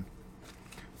 Christian.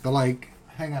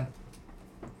 Hang on.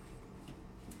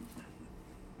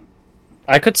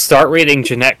 I could start reading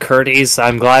Jeanette Curdy's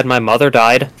I'm Glad My Mother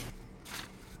Died.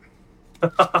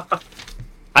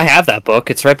 I have that book.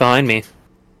 It's right behind me.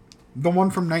 The one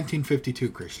from 1952,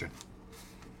 Christian.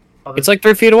 Oh, It's like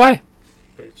 3 feet away.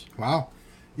 page. Wow.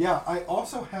 Yeah, I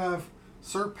also have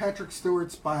Sir Patrick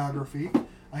Stewart's biography.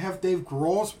 I have Dave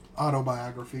Grohl's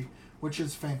autobiography, which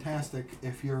is fantastic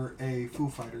if you're a Foo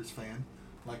Fighters fan,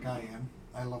 like I am.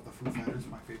 I love the Foo Fighters,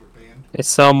 my favorite band. Is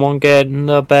someone getting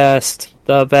the best,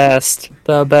 the best,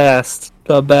 the best,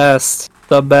 the best,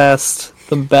 the best,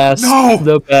 the best, No!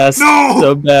 the best, No!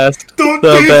 the best, Don't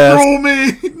the Dave best. Grohl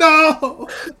me! No!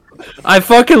 I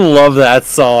fucking love that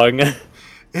song.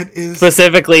 It is...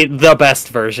 Specifically, the best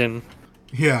version.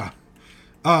 Yeah.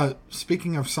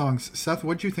 Speaking of songs, Seth,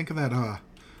 what'd you think of that,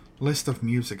 list of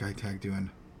music I tagged you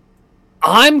in?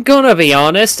 I'm gonna be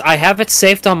honest, I have it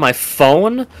saved on my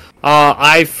phone.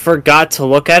 I forgot to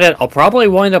look at it. I'll probably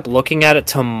wind up looking at it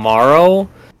tomorrow.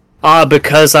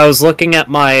 Because I was looking at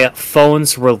my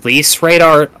phone's release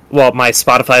radar, my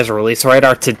Spotify's release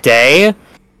radar today.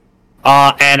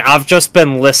 And I've just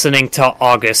been listening to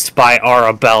August by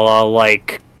Arabella,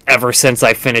 ever since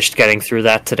I finished getting through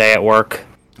that today at work.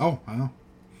 Oh, wow.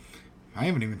 I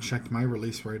haven't even checked my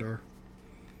release radar.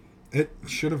 It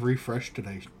should have refreshed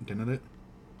today, didn't it?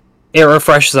 It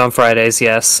refreshes on Fridays,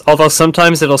 yes. Although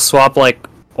sometimes it'll swap like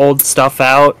old stuff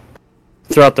out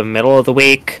throughout the middle of the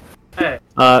week. Hey,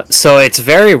 So it's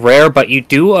very rare, but you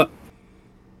do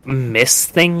miss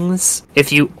things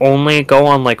if you only go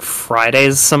on like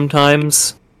Fridays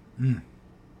sometimes. Mm.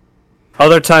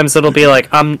 Other times it'll be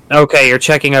like, okay, you're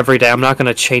checking every day. I'm not going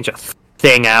to change a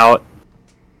thing out.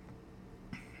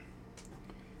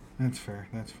 That's fair.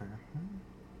 That's fair.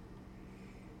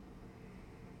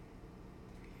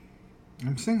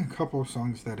 I'm seeing a couple of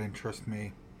songs that interest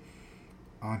me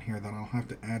on here that I'll have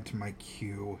to add to my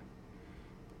queue.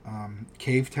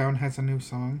 Cavetown has a new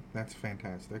song. That's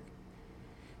fantastic.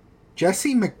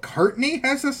 Jesse McCartney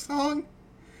has a song?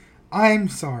 I'm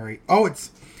sorry. Oh,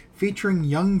 it's featuring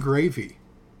Young Gravy.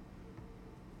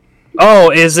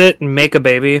 Oh, is it Make a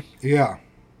Baby? Yeah.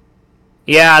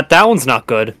 Yeah, that one's not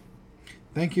good.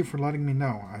 Thank you for letting me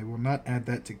know. I will not add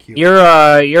that to queue.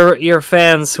 Your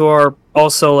fans who are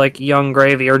also like Young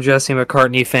Gravy or Jesse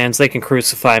McCartney fans, they can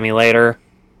crucify me later.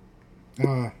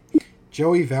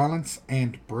 Joey Valance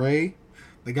and Bray,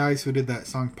 the guys who did that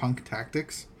song Punk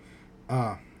Tactics,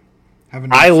 have a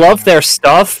new I song love out. their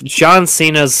stuff. John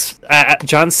Cena,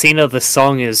 the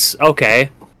song is okay.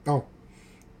 Oh.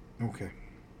 Okay.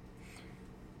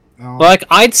 Like,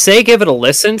 I'd say give it a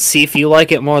listen, see if you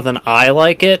like it more than I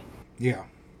like it. Yeah.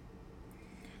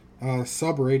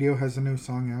 Sub Radio has a new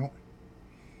song out.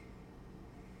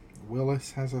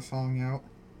 Willis has a song out.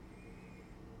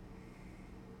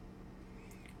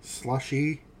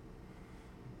 Slushy.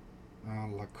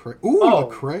 Lecrae. Ooh, Oh.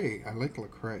 Lecrae. I like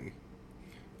Lecrae.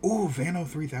 Ooh, Vano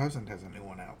 3000 has a new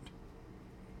one out.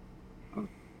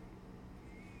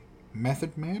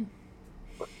 Method Man.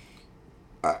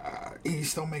 He's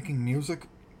still making music.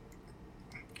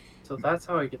 so that's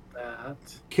how I get that.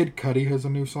 Kid Cudi has a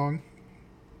new song.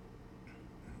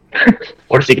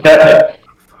 Where's he cut?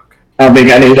 Oh, fuck. I don't think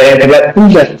I knew that.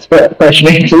 That's fresh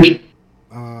answers.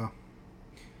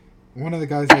 One of the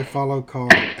guys I follow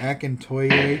called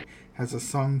Akintoye has a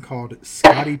song called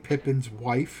Scottie Pippen's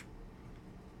Wife.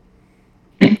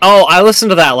 Oh, I listened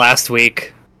to that last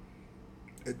week.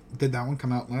 Did that one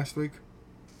come out last week?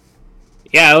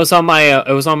 Yeah, it was on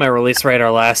my release radar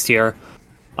last year.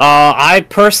 I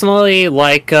personally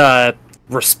like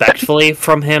Respectfully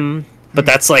from him, but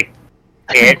that's like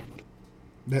it.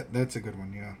 That's a good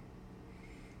one, yeah.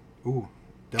 Ooh.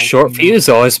 Short Delfino. fuse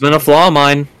always been a flaw of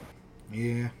mine.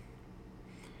 Yeah.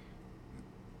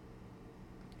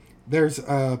 There's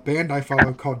a band I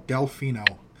follow called Delfino,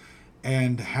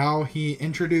 and how he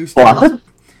introduced What?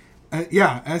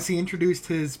 as he introduced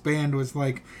his band was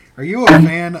like, "Are you a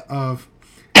fan of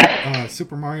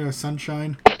Super Mario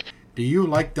Sunshine? Do you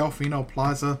like Delfino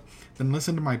Plaza? Then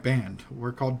listen to my band.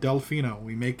 We're called Delfino.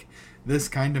 We make this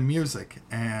kind of music."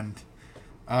 And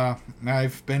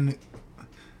I've been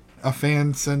a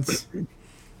fan since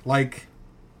like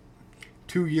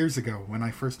 2 years ago when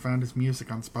I first found his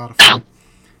music on Spotify.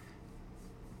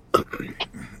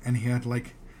 And he had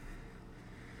like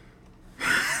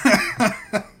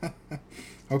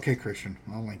okay, Christian,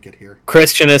 I'll link it here.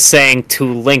 Christian is saying to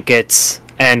link it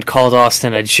and called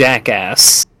Austin a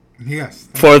jackass. Yes.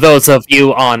 For those of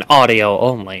you on audio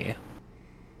only.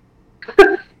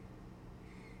 Well,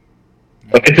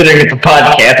 considering it's a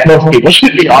podcast, most people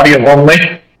should be audio only.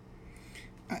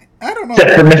 I don't know.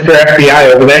 Except for Mr.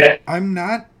 FBI over there. I'm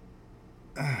not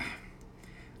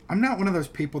one of those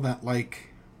people that like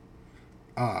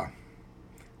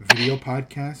video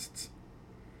podcasts.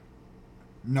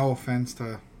 No offense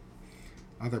to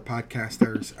other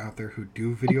podcasters out there who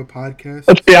do video podcasts.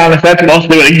 Let's be honest, that's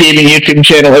mostly what a gaming YouTube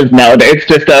channel is nowadays.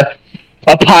 It's just a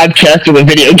podcast with a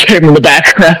video game in the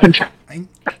background.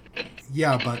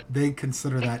 Yeah, but they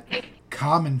consider that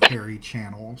commentary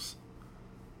channels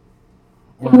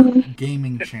or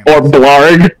gaming channels. Or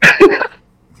Blarg.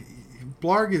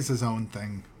 Blarg is his own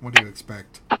thing. What do you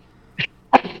expect?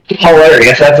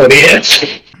 Hilarious, that's what he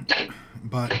is.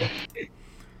 But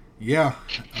yeah,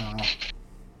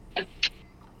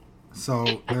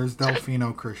 so there's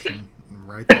Delfino Christian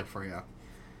right there for you.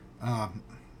 I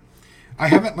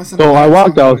haven't listened to So that I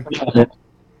walked song. outside.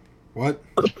 What?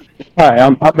 Alright,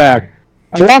 I'm back.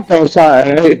 I walked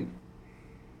outside.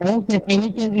 I looked at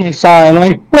the sign. I'm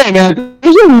like, wait a minute,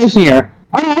 there's no missing here.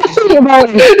 I was thinking about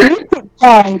a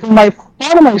sign from my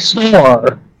out of my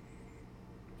store.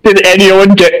 Did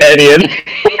anyone get any of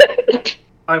it?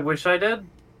 I wish I did.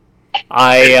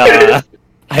 I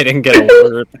didn't get a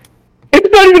word. It's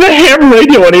not even a ham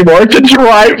radio anymore, it's a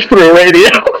drive-through radio.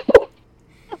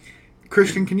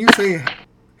 Christian, can you say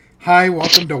hi,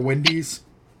 welcome to Wendy's?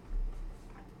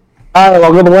 Alright,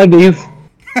 welcome to Wendy's.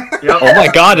 Yep. Oh my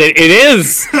god, it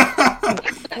is!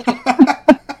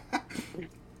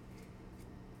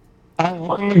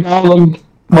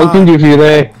 Welcome to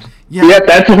today. Yeah. Yeah,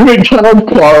 that's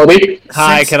McDonald's quality.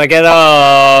 Hi, Since- can I get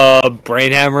a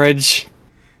brain hemorrhage?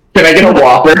 Can I get a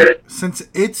Whopper? Since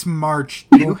it's March,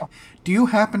 do you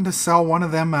happen to sell one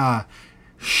of them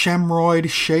Shemroid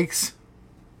shakes?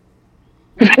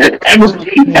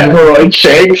 Hemorrhoid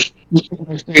shakes.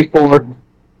 Straightforward.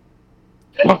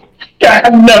 I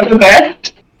have none of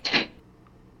that.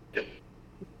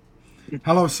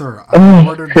 Hello, sir. I Oh,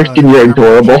 ordered Christian, you're Shemroid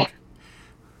adorable. shake.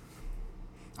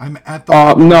 I'm at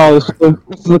the. No, this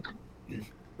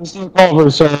is the cover,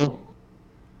 sir.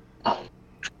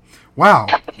 Wow.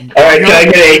 Alright, can I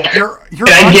get Your can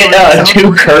I get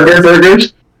two Kurger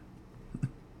burgers?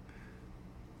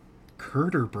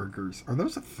 Kurger burgers. Are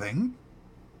those a thing?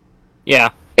 Yeah.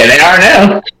 Yeah, they are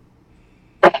now.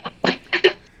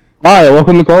 Hi,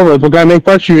 welcome to Culver's. What can I make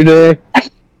fresh for you today?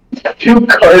 Two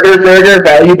Kurger burger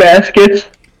value baskets.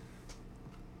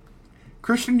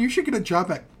 Christian, you should get a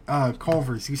job at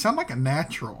Culver's. You sound like a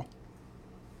natural.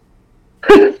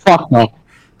 Fuck no.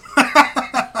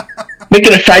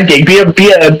 Making a side gig. Be a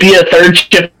third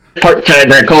shift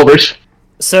part-timer at Culver's.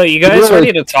 So you guys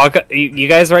ready to talk? You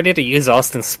guys ready to use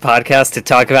Austin's podcast to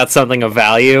talk about something of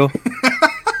value?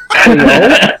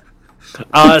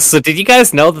 So did you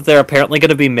guys know that they're apparently going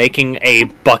to be making a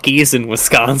Buc-ee's in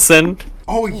Wisconsin?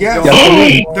 Oh yes,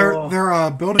 Yo.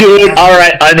 they're building. Dude, one-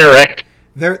 alright, I'm erect.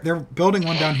 They're building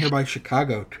one down here by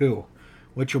Chicago too,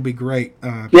 which will be great.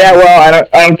 Yeah, well,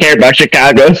 I don't care about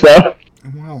Chicago, so.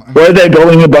 Well, Where are they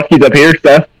building the Buc-ee's up here,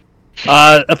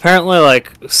 so? Apparently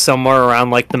like somewhere around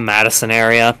like the Madison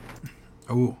area.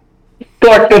 oh,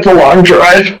 Fuck, that's a long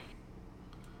drive.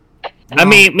 I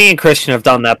mean, me and Christian have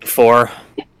done that before.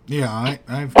 yeah,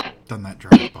 I've done that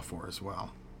drive before as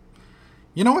well.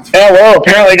 You know what's Yeah, well,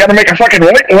 apparently I gotta make a fucking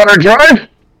whitewater drive.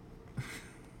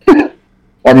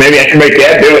 Or maybe I can make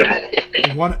Dad do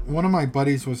it. one of my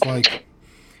buddies was like,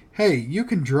 "Hey, you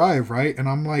can drive, right?" And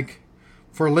I'm like,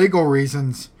 "For legal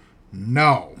reasons,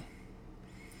 no."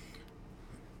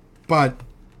 But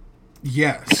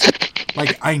yes,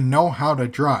 like I know how to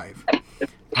drive.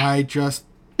 I just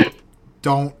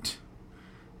don't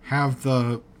have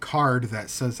the card that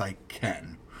says I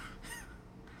can.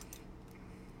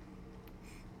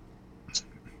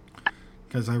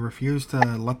 Because I refuse to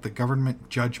let the government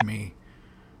judge me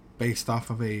based off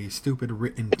of a stupid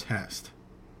written test.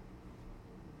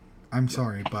 I'm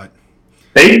sorry, but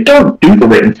They don't do the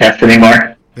written test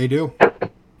anymore. they do.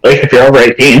 At least if you're over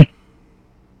 18.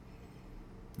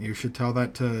 You should tell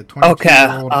that to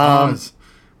 22-year-old Oz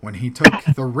when he took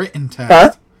the written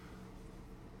test.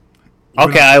 Huh?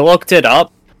 Okay, I looked it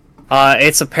up.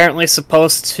 It's apparently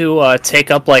supposed to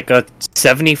take up like a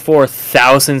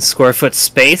 74,000 square foot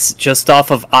space just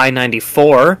off of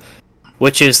I-94,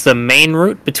 which is the main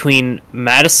route between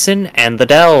Madison and the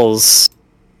Dells.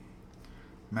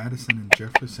 Madison and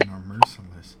Jefferson are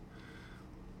merciless.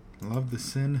 Love the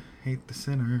sin, hate the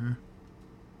sinner.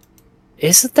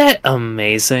 Isn't that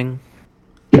amazing?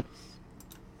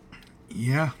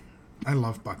 Yeah, I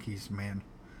love Buc-ee's, man.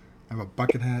 I have a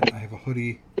bucket hat, I have a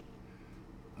hoodie.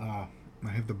 I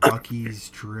have the Buc-ee's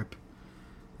drip.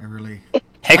 I really...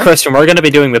 Hey, Christian, we're going to be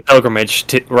doing the pilgrimage,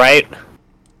 right?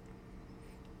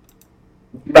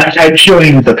 But I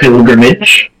joined the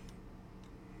pilgrimage.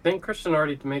 Didn't Christian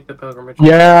already make the pilgrimage?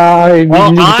 Yeah,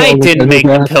 Well, I didn't make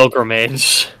the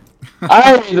pilgrimage.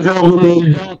 I made the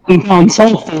pilgrimage on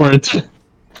salt for it.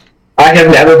 I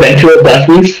have never been to a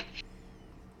Buc-ee's.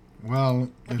 Well,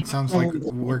 it sounds like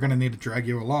we're going to need to drag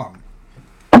you along.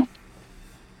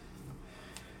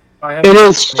 I It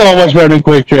is so much better than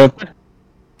Quick Trip.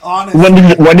 Honestly.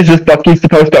 When is this Buc-ee's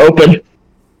supposed to open?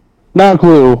 Not a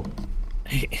clue.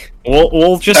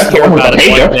 We'll just That's hear the one about with it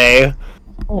the one pager. day.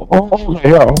 Okay,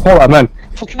 hold on, man.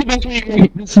 This is the best way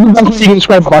you can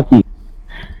describe Buc-ee.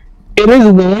 It is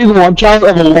literally the one child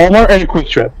of a Walmart and a Quick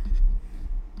Trip.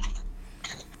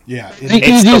 Yeah, The It's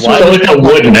easiest the way So to it's a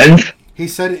Woodman's. he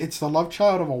said it's the love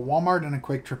child of a Walmart and a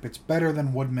Quick Trip. It's better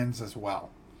than Woodman's as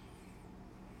well.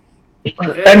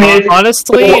 I mean,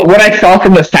 Honestly, what I saw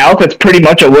from the south, it's pretty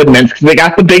much a Woodman's because they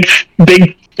got the big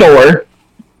store,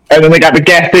 and then they got the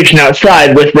gas station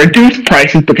outside with reduced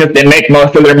prices because they make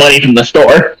most of their money from the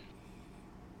store.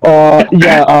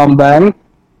 Ben.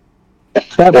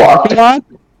 That parking lot?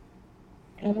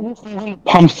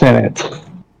 Pumps in it.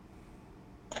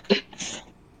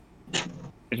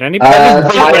 did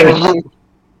anybody?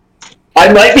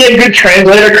 I might be a good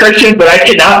translator, Christian, but I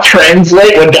cannot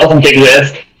translate what doesn't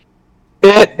exist.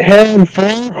 It had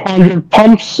 400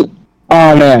 pumps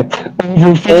on it.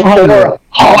 Over 400.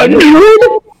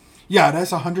 100? Yeah, it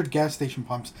has 100 gas station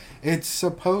pumps. It's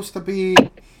supposed to be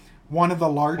one of the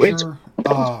larger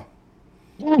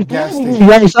gas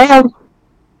stations.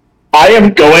 I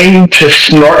am going to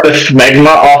snort the smegma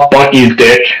off Bucky's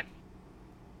dick.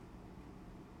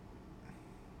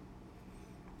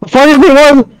 The funny thing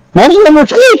was, most of them were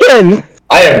taken!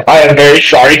 I am very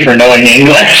sorry for knowing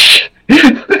English.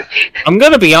 I'm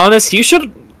gonna be honest, you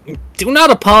should... Do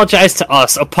not apologize to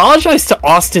us. Apologize to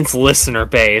Austin's listener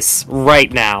base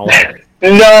right now.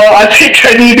 No, I think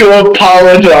I need to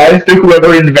apologize to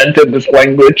whoever invented this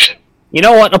language. You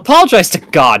know what? Apologize to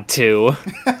God, too.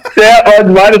 Yeah,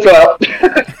 might as well.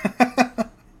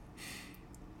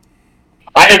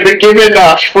 I have been given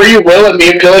free will and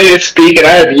the ability to speak, and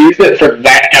I have used it for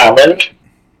that comment.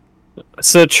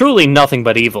 So truly nothing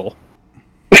but evil.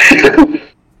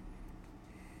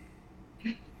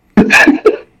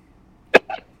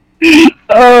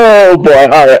 Oh boy,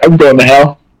 alright, I'm going to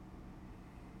hell.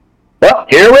 Well,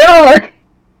 here we are!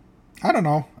 I don't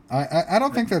know. I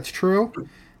don't think that's true.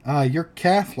 You're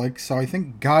Catholic, so I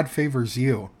think God favors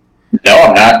you. No,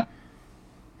 I'm not.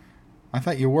 I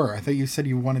thought you were. I thought you said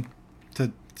you wanted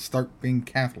to start being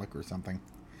Catholic or something.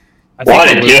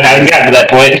 Wanted to, haven't gotten to that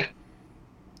point.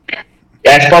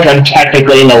 Yeah, I suppose I'm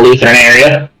technically in the Lutheran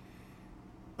area.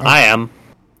 I am.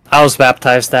 I was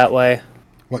baptized that way.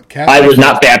 What, Catholic? I was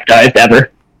not baptized ever.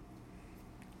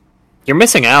 You're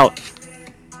missing out.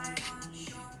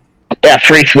 Yeah,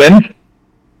 free swim.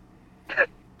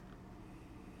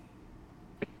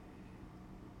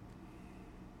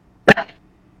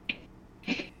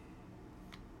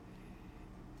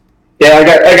 Yeah,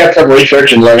 I got some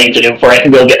research and learning to do before I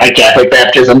can go get my Catholic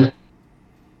baptism.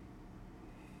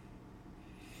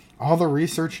 All the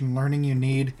research and learning you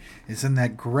need is in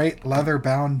that great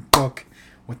leather-bound book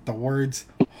with the words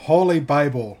Holy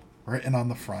Bible written on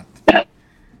the front.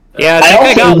 Yeah, I think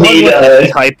I got one with a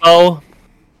typo.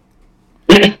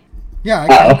 Yeah, I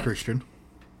got it, Christian.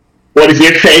 What is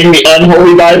it saying, the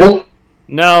unholy Bible?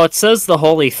 No, it says the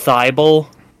Holy Thibel.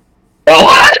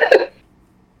 Oh.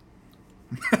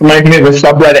 Reminds me of the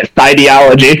subreddit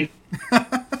ideology.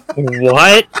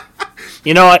 What?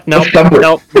 You know what? Nope.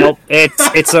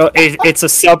 It's a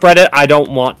subreddit I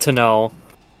don't want to know.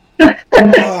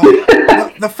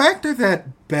 The factor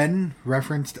that Ben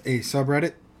referenced a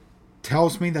subreddit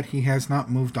tells me that he has not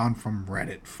moved on from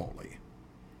Reddit fully.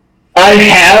 I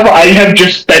have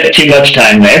just spent too much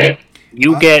time there.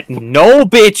 You get no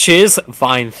bitches,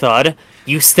 Vine Thud.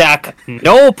 You stack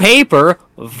no paper,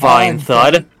 Vine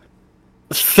Thud.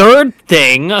 Third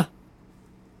thing,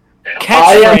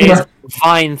 catchphrase,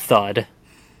 Vine Thud.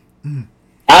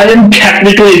 I am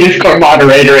technically a Discord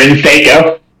moderator in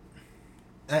Seiko.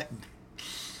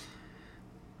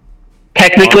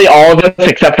 Technically all of us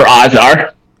except for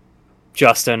Azar.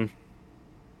 Justin.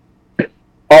 Oh,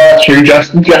 that's true.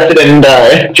 Justin and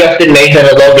Nathan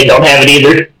and Logan don't have it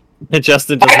either.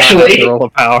 Justin does not have the role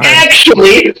of power.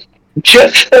 Actually,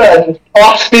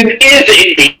 Austin is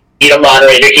indeed a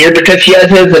moderator here because he has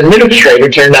his administrator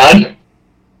turned on.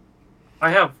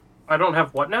 I don't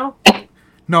have what now?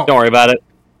 No. Don't worry about it.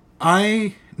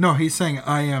 No, he's saying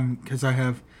I am because I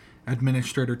have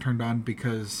administrator turned on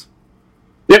because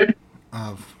Yep.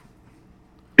 of...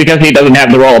 Because he doesn't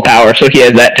have the role of power, so he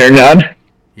has that turned on.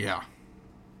 Yeah.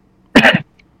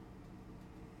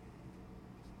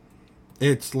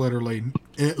 It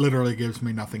literally gives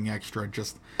me nothing extra,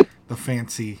 just the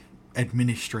fancy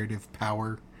administrative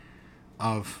power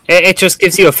of... It just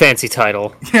gives you a fancy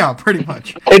title. Yeah, pretty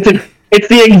much. It's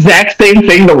the exact same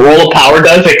thing the role of power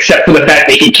does, except for the fact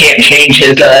that he can't change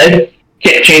his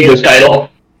title.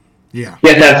 Yeah. He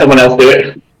has to have someone else do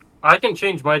it. I can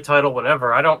change my title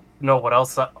whenever. I don't know what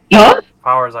else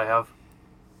powers I have.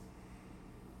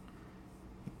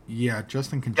 Yeah,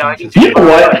 Justin can Yeah, I change can his You know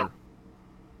what?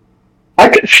 I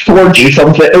could forge you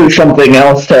something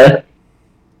else to...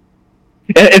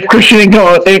 If Christian ain't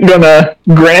gonna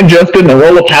grant Justin the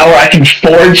role of power, I can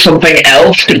forge something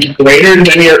else to be greater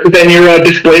than your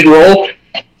displayed role.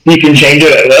 You can change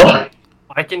it at will.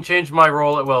 I can change my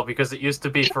role at will because it used to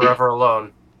be Forever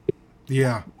Alone.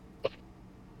 Yeah.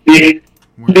 The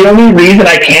only reason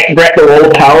I can't grant the role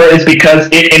of power is because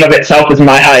it in of itself is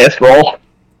my highest role.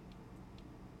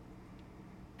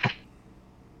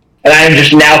 And I am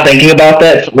just now thinking about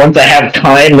that. So once I have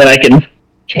time, then I can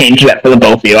change that for the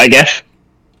both of you, I guess.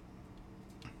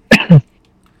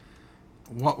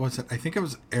 What was it? I think it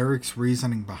was Eric's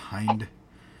reasoning behind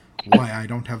why I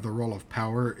don't have the role of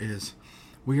power is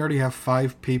we already have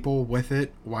 5 people with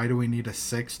it. Why do we need a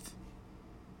 6th?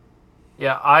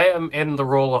 Yeah, I am in the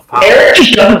role of power. Eric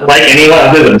just doesn't like anyone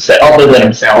other than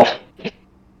himself.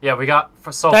 Yeah, we got...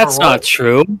 That's not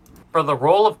true. For the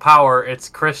role of power, it's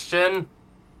Christian,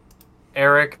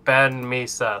 Eric, Ben, me,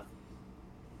 Seth.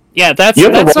 Yeah, that's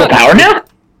You have that's a roll of not power true. now?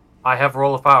 I have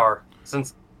role of power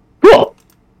since Cool.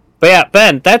 But yeah,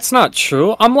 Ben, that's not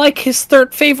true. I'm like his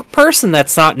third favorite person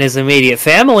that's not in his immediate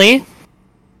family.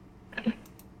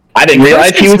 I didn't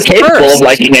realize he was Christian's capable of first.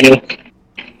 liking anyone.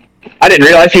 I didn't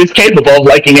realize he was capable of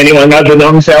liking anyone other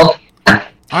than himself.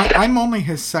 I'm only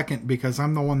his second because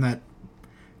I'm the one that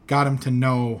got him to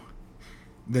know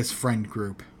this friend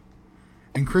group.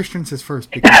 And Christian's his first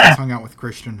because he's hung out with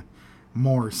Christian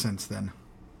more since then.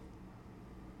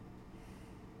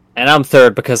 And I'm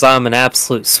third because I'm an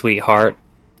absolute sweetheart.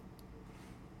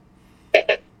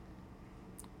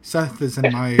 Seth is in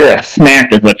You're my a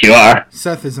smack is what you are.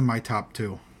 Seth is in my top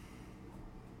 2.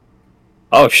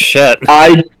 Oh shit.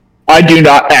 I do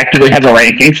not actively have a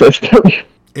ranking system.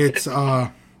 It's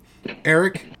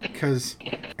Eric, because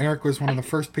Eric was one of the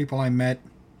first people I met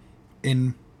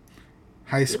in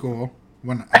high school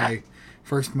when I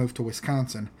first moved to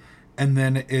Wisconsin. And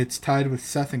then it's tied with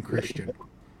Seth and Christian.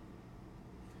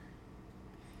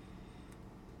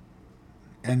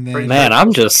 And then Man,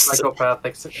 I'm just...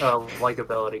 psychopathic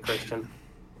likability, Christian.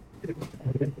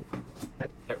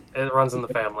 It runs in the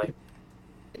family.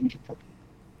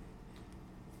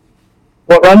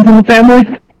 What runs in the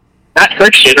family? Not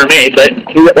Christian or me, but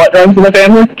what runs in the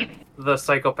family? The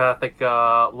psychopathic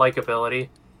likability.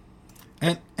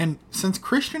 And since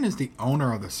Christian is the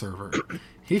owner of the server,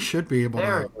 he should be able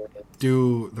There to it is.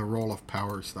 do the role of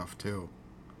power stuff too.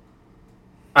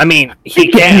 I mean,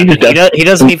 he Yeah, can. he does. He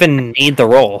doesn't even need the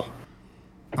role.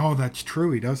 Oh, that's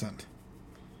true. He doesn't.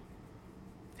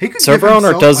 He could Server give owner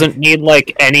himself, doesn't like, need,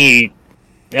 like, any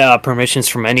permissions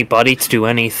from anybody to do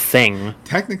anything.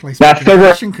 technically That speaking, server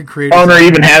Christian could create owner his own,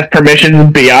 even has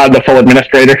permissions beyond the full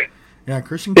administrator. Yeah,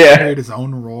 Christian could Yeah. create his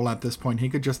own role at this point. He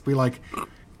could just be like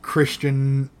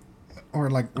Christian or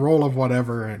like role of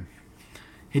whatever, and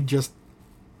he'd just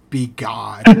be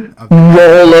God.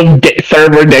 Role of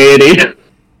server deity.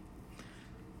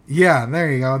 Yeah, there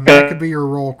you go. That could be your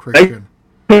role, Christian.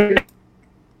 Okay.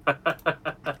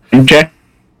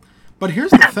 But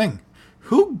here's the thing.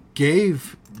 Who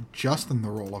gave Justin the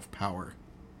role of power?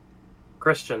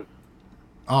 Christian.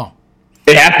 Oh,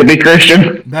 It has to be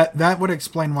Christian. that would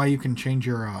explain why you can change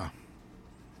your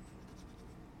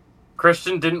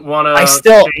Christian didn't want I to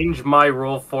still- change my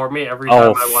role for me every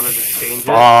Oh, time I wanted to change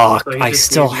fuck. it. So he I just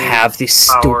still gave me have this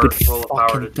power, stupid role of power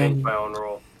to fucking change thing. my own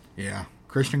role. Yeah,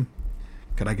 Christian,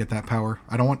 could I get that power?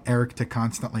 I don't want Eric to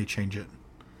constantly change it.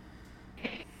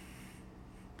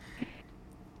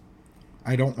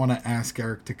 I don't want to ask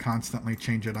Eric to constantly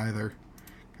change it either.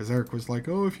 Because Eric was like,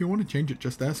 oh, if you want to change it,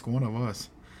 just ask one of us.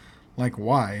 Like,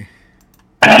 why?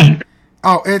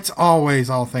 Oh, it's always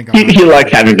I'll think about it. He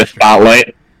likes having the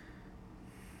spotlight.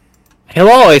 He'll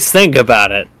always think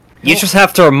about it. You just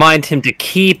have to remind him to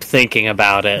keep thinking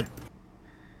about it.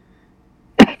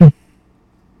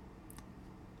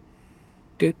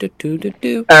 Do, do, do, do,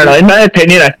 do. I don't know, in my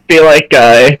opinion, I feel like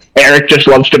Eric just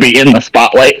loves to be in the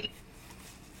spotlight.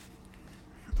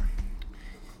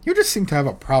 You just seem to have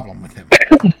a problem with him.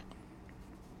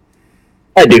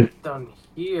 I do. Done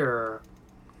here.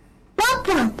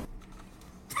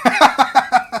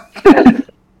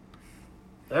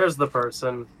 There's the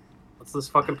person. What's this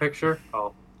fucking picture?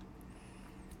 Oh.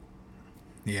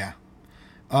 Yeah.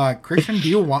 Christian, do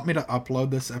you want me to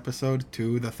upload this episode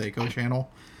to the Thaco channel?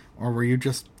 Or were you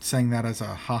just saying that as a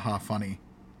haha funny?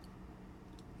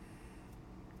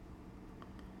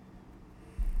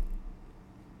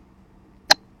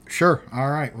 Sure. All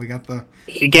right. We got the.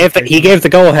 He gave the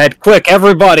go ahead. Quick,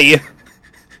 everybody!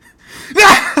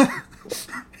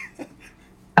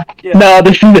 Yeah, No,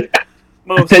 this is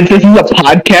since this is a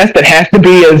podcast that has to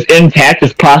be as intact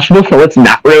as possible, so let's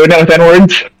not ruin it with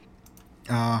N-words.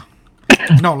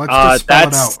 No, let's just spell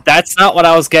it out. That's not what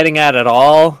I was getting at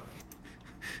all.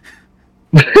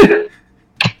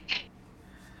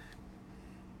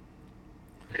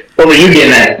 What were you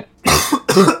getting at?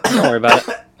 Don't worry about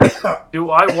it. do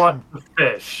I want to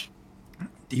fish?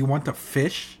 Do you want to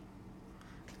fish?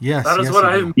 Yes. That is yes, what you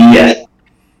I do. am. Yes.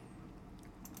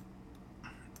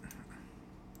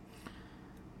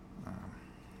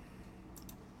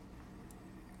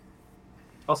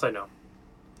 I'll say no.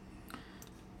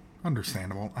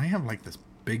 Understandable. I have like this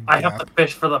big I gap. have to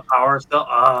fish for the power still.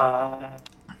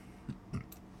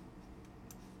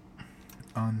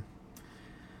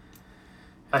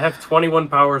 I have 21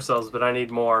 power cells, but I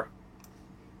need more.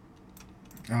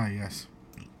 Ah, yes.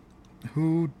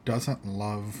 Who doesn't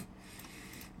love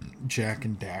Jack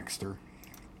and Daxter?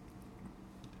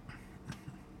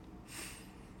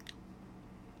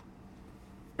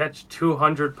 catch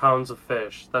 200 pounds of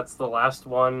fish. That's the last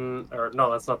one, or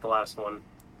no, that's not the last one.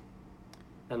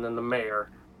 And then the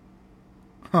mayor.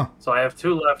 Huh. So I have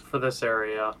 2 left for this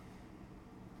area.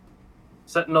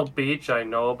 Sentinel Beach, I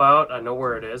know about. I know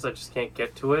where it is. I just can't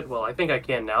get to it. Well, I think I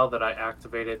can now that I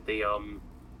activated the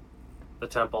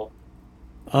temple.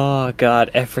 Oh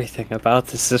god, everything about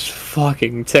this is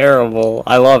fucking terrible.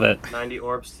 I love it. 90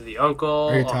 orbs to the uncle.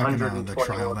 Are you talking about 120 the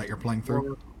trial orbs that you're playing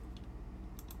through?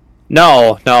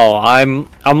 No, I'm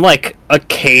like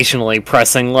occasionally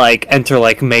pressing like enter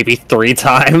like maybe 3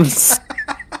 times.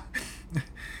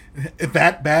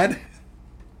 That bad?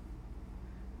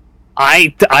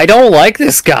 I don't like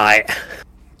this guy.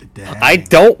 Dang. I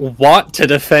don't want to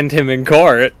defend him in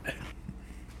court.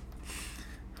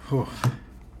 Whew.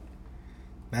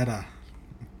 That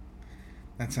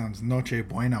sounds noche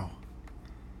bueno.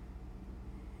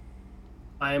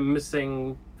 I am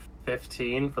missing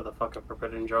 15 for the fucking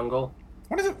Forbidden Jungle.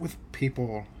 What is it with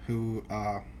people who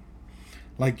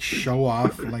like show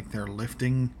off like their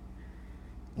lifting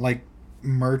like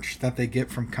merch that they get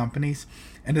from companies,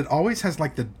 and it always has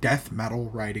like the death metal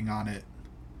writing on it?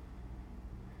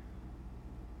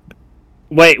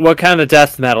 Wait, what kind of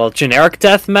death metal? Generic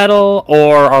death metal,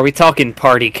 or are we talking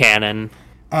party cannon?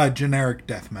 Generic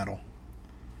death metal.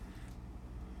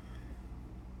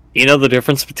 You know the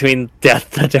difference between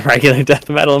regular death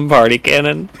metal and party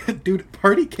cannon? Dude,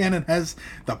 Party Cannon has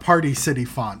the Party City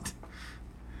font.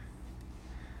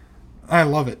 I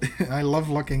love it. I love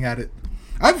looking at it.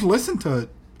 I've listened to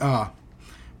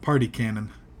Party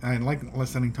Cannon. I like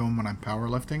listening to them when I'm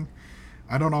powerlifting.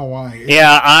 I don't know why.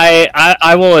 Yeah,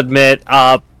 I will admit,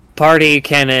 party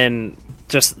cannon,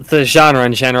 just the genre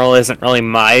in general, isn't really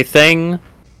my thing.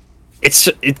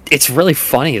 It's really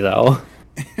funny though.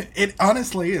 It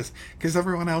honestly is, because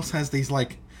everyone else has these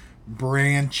like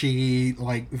branchy,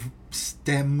 like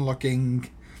stem-looking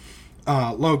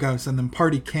logos, and then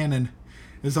Party Cannon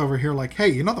is over here like, hey,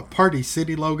 you know the Party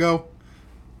City logo?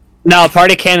 No,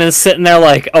 party cannon's sitting there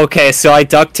like, okay, so I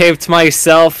duct taped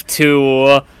myself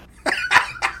to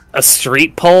a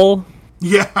street pole.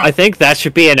 Yeah, I think that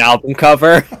should be an album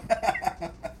cover.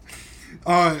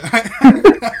 I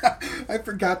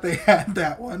forgot they had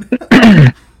that one.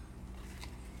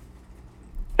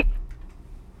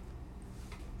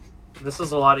 This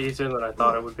is a lot easier than I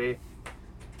thought it would be.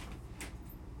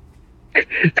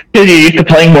 You're used to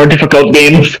playing more difficult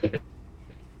games.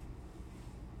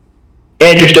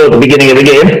 And you're still at the beginning of the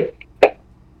game.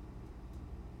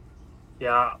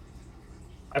 Yeah.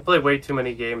 I play way too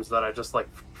many games that I just, like,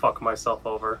 fuck myself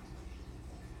over.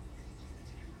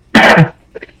 But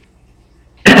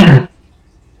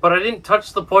I didn't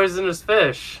touch the poisonous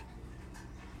fish.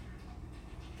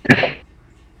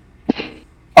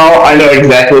 Oh, I know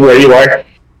exactly where you are.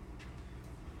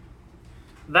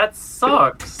 That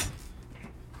sucks.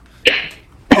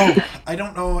 Oh, I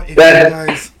don't know if That- you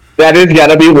guys... That has got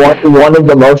to be one of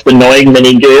the most annoying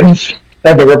mini games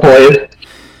I've ever played.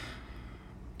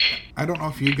 I don't know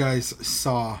if you guys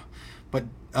saw, but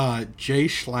Jay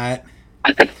Schlatt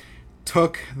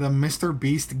took the Mr.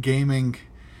 Beast Gaming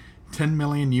 10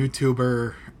 million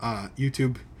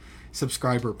YouTube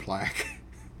subscriber plaque.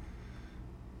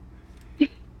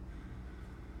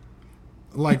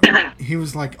 Like, he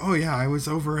was like, oh yeah, I was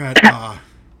over at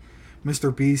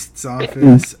Mr. Beast's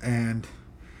office and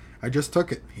I just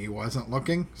took it. He wasn't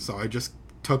looking, so I just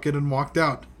took it and walked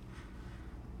out.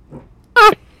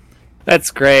 That's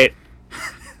great.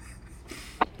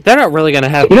 They're not really going to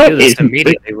have to do this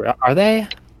immediately, are they?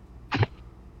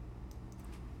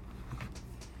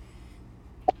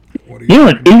 What are You know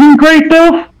what isn't great,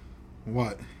 though?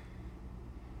 What?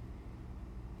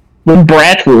 When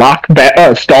brats lock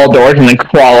stall doors and then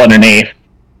crawl underneath.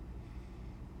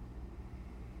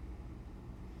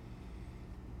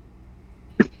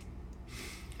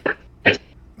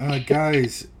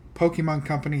 Guys, Pokemon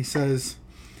Company says,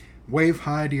 wave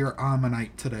hi to your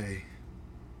Ammonite today.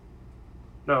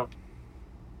 No.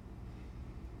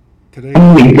 Today,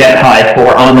 We get high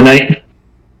for on the night.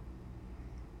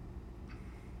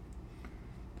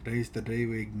 today's the day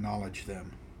we acknowledge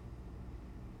them.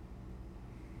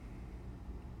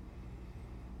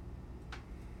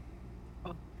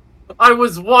 I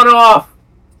was one off!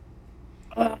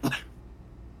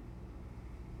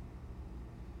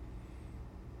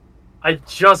 I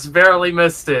just barely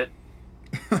missed it.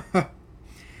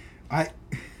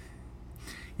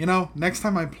 Next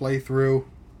time I play through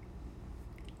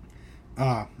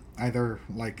either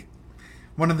like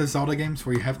one of the Zelda games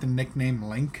where you have to nickname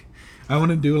Link, I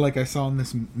want to do like I saw in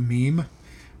this meme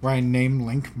where I name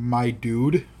Link my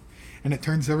dude, and it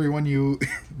turns everyone you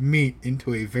meet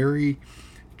into a very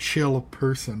chill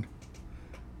person.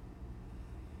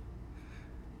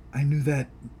 I knew that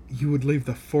you would leave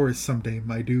the forest someday,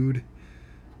 my dude.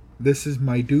 This is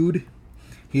my dude.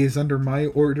 He is under my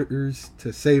orders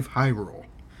to save Hyrule.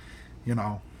 You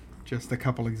know, just a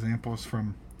couple examples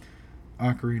from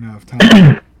Ocarina of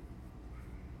Time.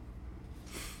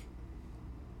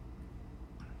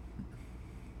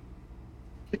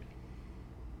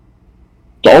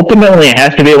 So ultimately, it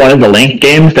has to be one of the Link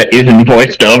games that isn't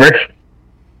voiced over.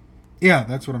 Yeah,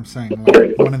 that's what I'm saying.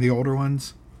 Like, one of the older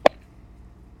ones.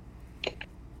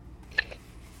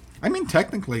 I mean,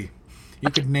 technically,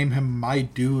 you could name him my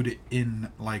dude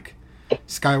in, like,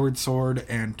 Skyward Sword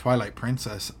and Twilight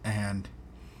Princess, and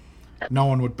no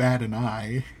one would bat an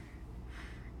eye.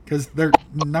 Because they're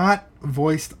not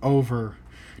voiced over.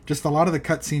 Just a lot of the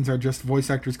cutscenes are just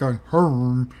voice actors going,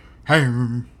 herm,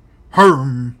 herm,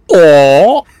 herm.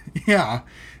 Aww. Yeah.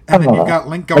 And then you got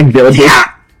Link going, Like villages.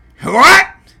 yeah! What?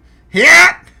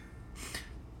 Yeah!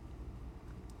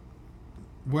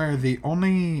 Where the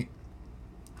only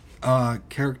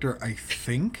character, I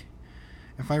think,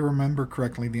 if I remember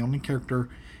correctly, the only character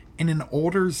in an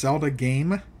older Zelda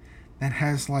game that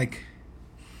has, like,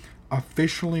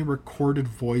 officially recorded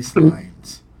voice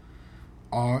lines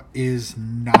is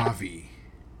Navi.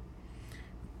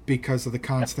 Because of the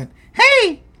constant,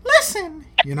 hey, listen,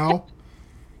 you know?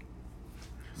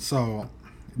 So,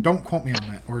 don't quote me on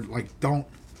that. Or, like, don't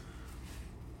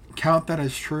count that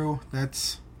as true.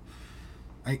 That's...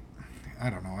 I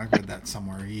don't know. I read that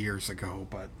somewhere years ago,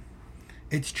 but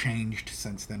it's changed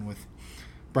since then with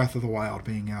Breath of the Wild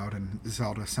being out and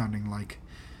Zelda sounding like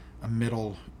a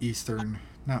Middle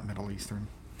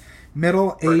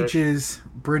Ages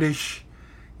British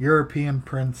European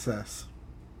princess.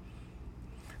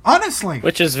 Honestly,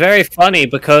 Which is very funny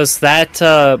because that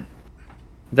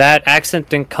accent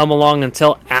didn't come along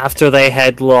until after they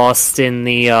had lost in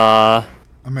the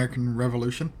American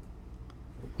Revolution.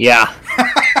 Yeah.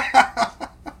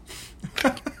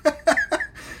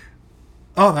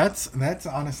 Oh, that's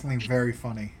honestly very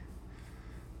funny.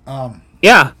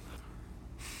 Yeah.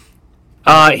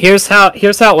 Here's how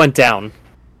it went down.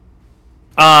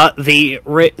 The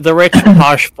rich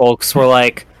posh folks were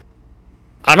like,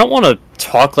 I don't want to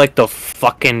talk like the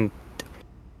fucking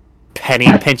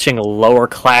penny pinching lower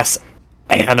class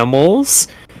animals.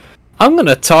 I'm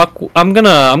gonna talk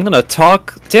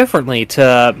differently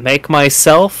to make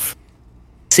myself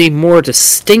seem more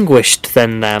distinguished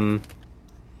than them.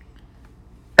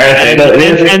 And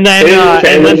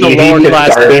then the lower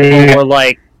class people were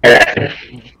like,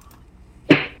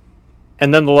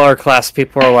 and then the lower class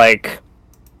people are like,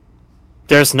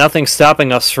 there's nothing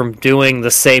stopping us from doing the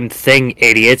same thing,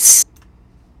 idiots.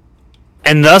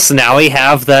 And thus now we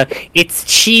have the "it's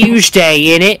Tuesday,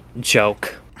 innit"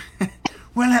 joke.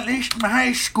 Well, at least my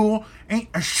high school ain't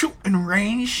a shooting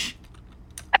range.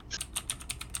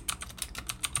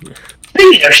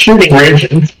 Speaking of shooting range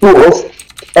in schools,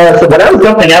 so when I was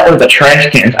dumping out one of the trash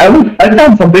cans, I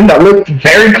found something that looked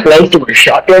very close to a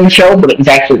shotgun shell, but it was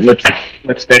actually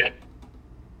lipstick.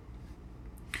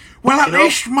 Well, at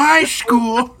least my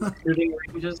school. Shooting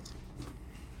ranges.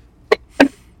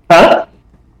 Huh?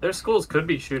 Their schools could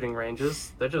be shooting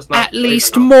ranges. They're just not. At big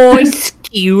least enough. my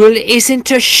school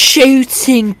isn't a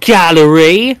shooting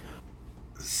gallery.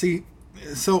 See,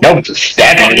 so No, it's a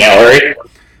stabbing gallery.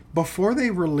 before they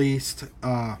released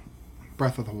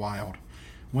Breath of the Wild,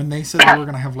 when they said they were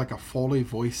going to have like a fully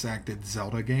voice-acted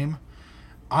Zelda game,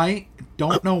 I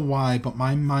don't know why, but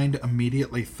my mind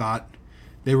immediately thought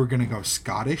they were going to go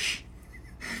Scottish.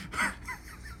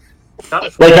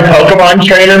 Scottish Like a Pokemon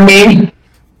trainer meme?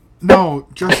 No,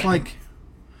 just like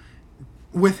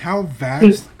with how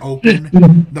vast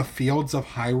open the fields of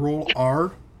Hyrule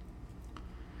are,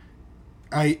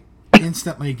 I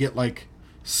instantly get like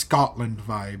Scotland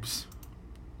vibes.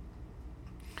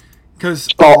 Because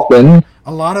Scotland.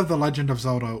 a lot of The Legend of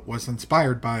Zelda was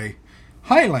inspired by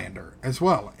Highlander as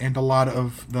well, and a lot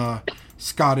of the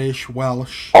Scottish,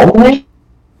 Welsh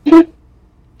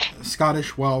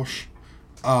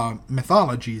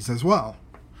mythologies as well.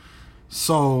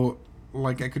 So,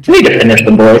 like, I could just... We need to finish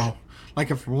the voice.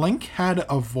 Like, if Link had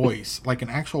a voice, like an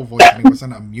actual voice, and he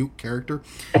wasn't a mute character,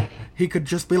 he could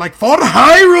just be like, "For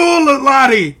Hyrule,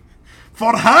 laddie!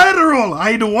 For Hyrule,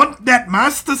 I'd want that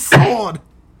Master Sword!"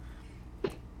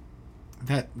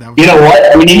 That was... You know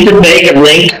what? We need to make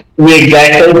Link the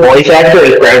exact same voice actor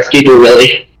as Growski do,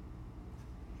 really.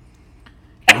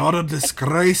 You're a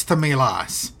disgrace to me,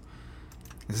 lass.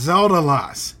 Zelda,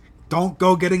 lass. Don't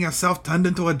go getting yourself turned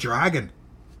into a dragon.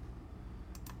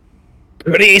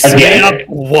 Grease me up,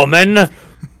 woman.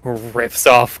 Rips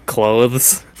off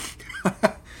clothes. You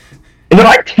know,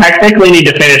 I technically need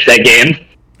to finish that game.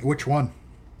 Which one?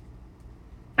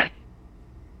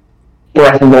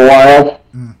 Breath of the Wild.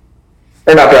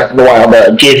 Or not Breath of the Wild,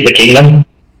 but Tears of the Kingdom.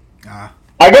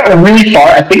 I got really far.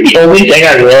 I think the only thing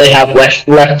I really have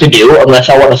left to do, unless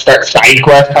I want to start side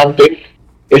quest hunting,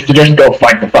 is to just go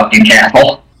fight the fucking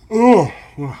castle. Oh,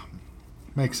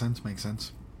 makes sense.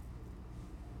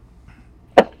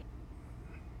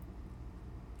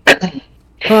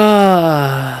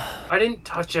 I didn't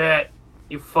touch it,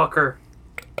 you fucker.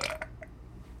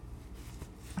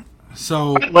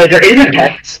 So, Like, there is a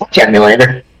text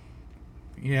emulator.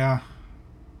 yeah.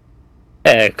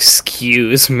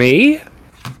 Excuse me?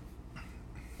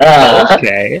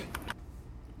 Okay.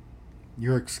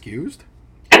 You're excused?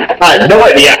 I have no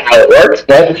idea how it works,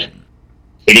 but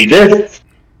it exists.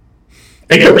 I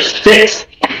think there were 6.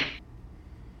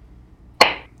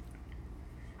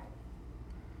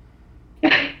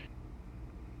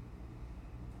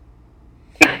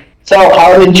 So,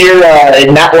 how did your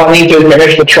not wanting to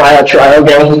finish the trial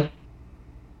go?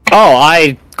 Oh,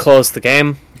 I closed the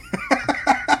game.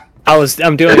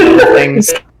 I'm doing other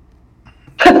things.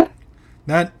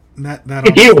 That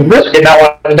You really did not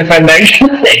want to defend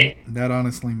that. that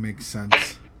honestly makes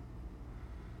sense.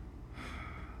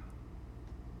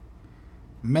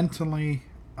 Mentally,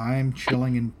 I'm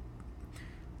chilling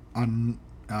on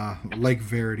Lake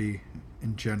Verity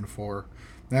in Gen 4.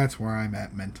 That's where I'm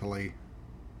at mentally.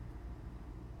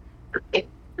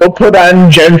 Go put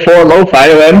on Gen 4 Lo-Fi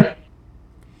then.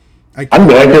 I'm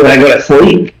going to when I go to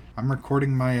sleep. I'm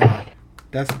recording my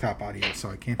desktop audio, so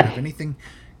I can't have anything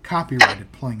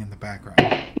copyrighted playing in the background.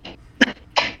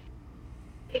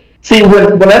 See,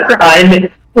 whenever I'm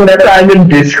in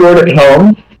Discord at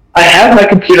home, I have my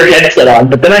computer headset on,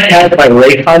 but then I have my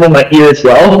Raycon in my ear as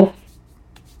well.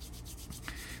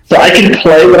 So I can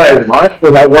play what I want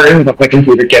without worrying about my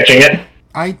computer catching it.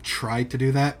 I tried to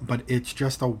do that, but it's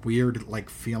just a weird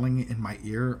feeling in my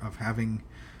ear of having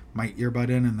my earbud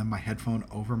in and then my headphone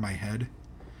over my head.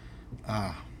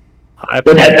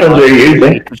 What headphones are you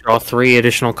using? Draw 3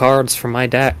 additional cards from my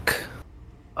deck.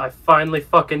 I finally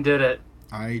fucking did it.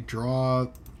 I draw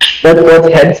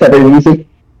What headset are you using?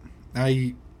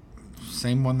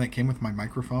 Same one that came with my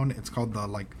microphone. It's called the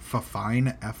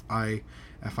Fifine,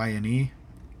 Fine.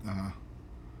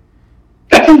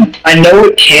 I know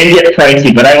it can get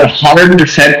pricey, but I would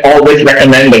 100% always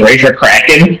recommend the Razer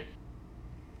Kraken.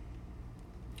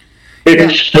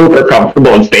 It's super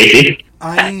comfortable and spacey.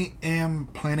 I am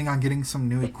planning on getting some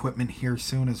new equipment here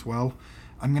soon as well.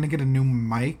 I'm gonna get a new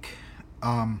mic.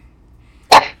 My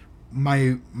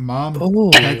mom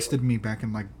texted me back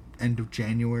in end of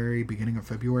January, beginning of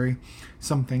February,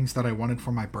 some things that I wanted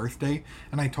for my birthday,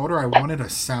 and I told her I wanted a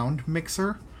sound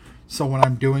mixer, so when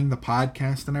I'm doing the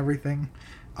podcast and everything,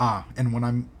 and when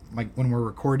I'm when we're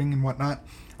recording and whatnot,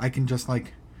 I can just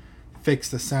fix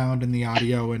the sound and the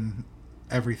audio and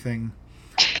everything.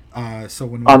 So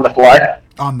when on the fly?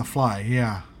 On the fly,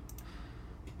 yeah.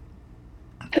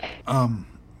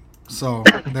 So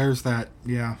there's that,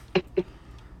 yeah.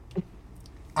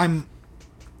 And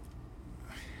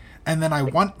then I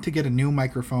want to get a new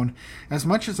microphone. As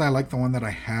much as I like the one that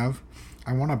I have,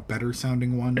 I want a better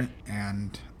sounding one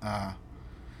and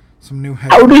some new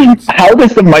headphones. How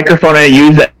does the microphone I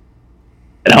use at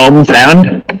home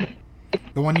sound?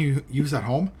 The one you use at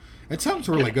home? It sounds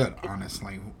really good,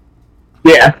 honestly.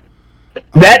 Yeah.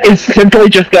 That is simply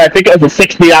just, I think it was a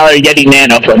 $60 Yeti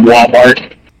Nano from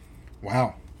Walmart.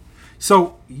 Wow.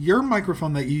 So, your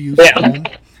microphone that you use at home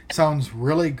sounds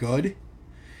really good,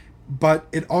 but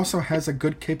it also has a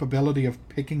good capability of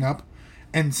picking up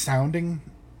and sounding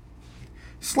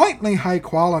slightly high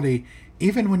quality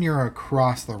even when you're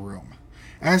across the room.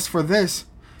 As for this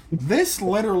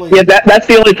literally... Yeah, that's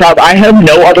the only problem. I have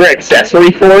no other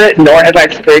accessory for it, nor have I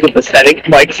experienced the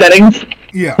mic settings.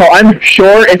 Yeah. So I'm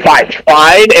sure if I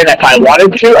tried and if I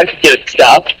wanted to, I could get it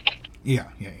stuff. Yeah.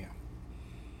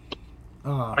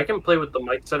 I can play with the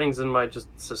mic settings in my just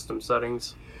system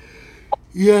settings.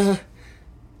 Yeah.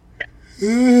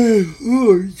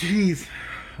 Oh, jeez.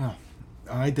 Oh,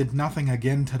 I did nothing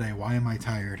again today. Why am I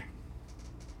tired?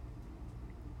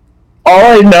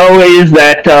 All I know is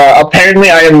that apparently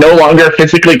I am no longer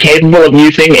physically capable of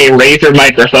using a Razer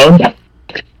microphone.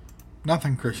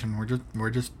 Nothing, Christian. We're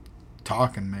just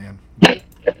talking, man. It's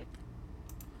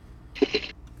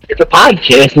a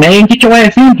podcast, man. Get your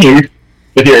ass in here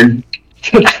with your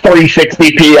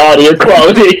 360p audio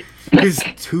quality. His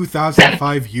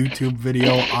 2005 YouTube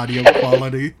video audio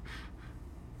quality.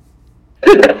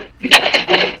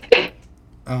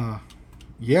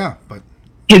 Yeah, but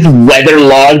his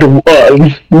weather-logged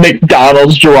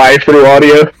McDonald's drive-thru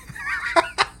audio.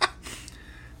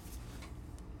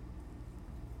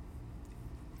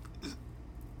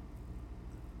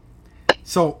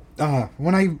 So,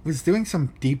 when I was doing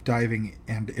some deep diving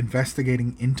and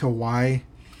investigating into why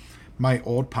my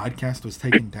old podcast was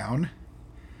taken down,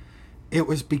 it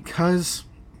was because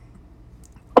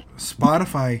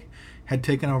Spotify had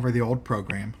taken over the old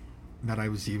program that I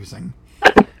was using.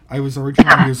 I was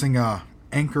originally using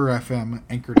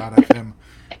Anchor.fm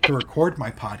to record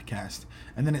my podcast,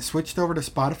 and then it switched over to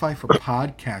Spotify for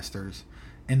podcasters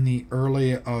in the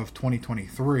early of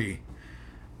 2023.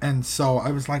 And so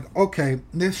I was like, okay,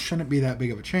 this shouldn't be that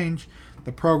big of a change.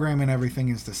 The program and everything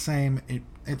is the same.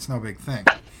 It's no big thing.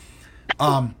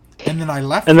 And then I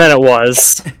left. And then it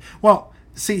was. Well,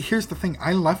 see, here's the thing.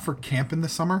 I left for camp in the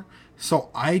summer, so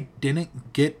I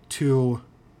didn't get to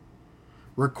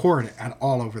record at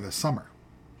all over the summer.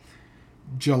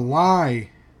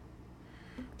 July,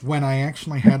 when I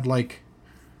actually had like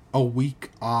a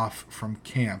week off from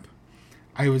camp,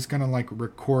 I was gonna like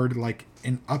record like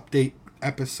an update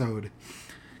episode,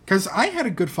 because I had a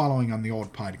good following on the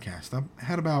old podcast. I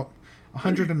had about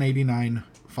 189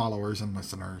 followers and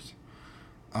listeners,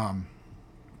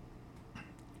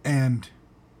 and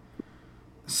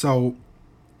so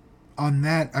on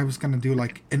that I was gonna do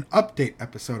like an update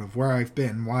episode of where I've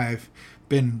been, why I've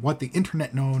been what the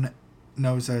internet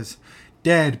knows as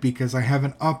dead, because I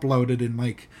haven't uploaded in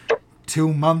like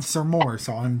 2 months or more,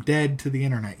 so I'm dead to the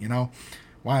internet,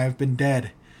 why I've been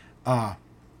dead.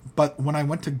 But when I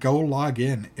went to go log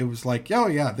in, it was like, oh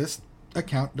yeah, this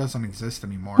account doesn't exist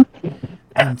anymore.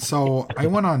 And so I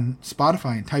went on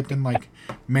Spotify and typed in like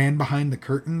Man Behind the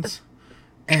Curtains,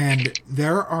 and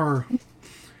there are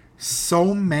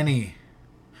so many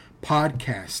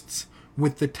podcasts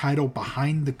with the title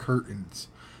Behind the Curtains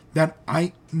that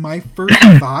my first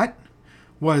thought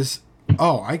was,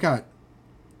 oh, I got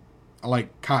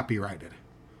like copyrighted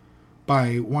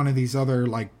by one of these other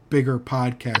like bigger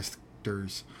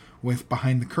podcasters with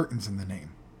Behind the Curtains in the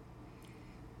name.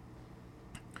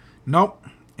 Nope,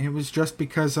 it was just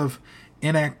because of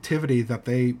inactivity that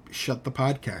they shut the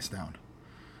podcast down.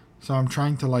 So I'm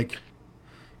trying to like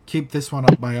keep this one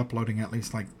up by uploading at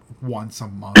least like once a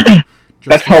month.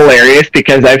 That's hilarious,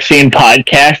 because I've seen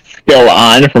podcasts still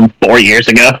on from 4 years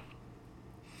ago.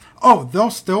 Oh, they'll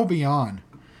still be on.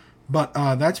 But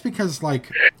that's because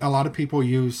like a lot of people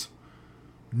use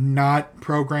not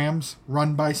programs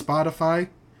run by Spotify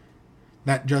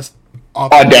that just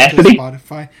upload Audacity? to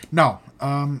Spotify. No.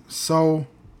 So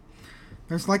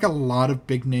there's like a lot of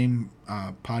big name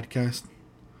podcast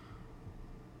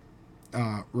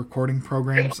recording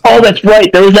programs. Oh, that's right.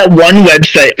 There was that one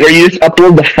website where you just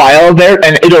upload the file there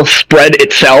and it'll spread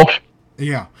itself.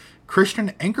 Yeah.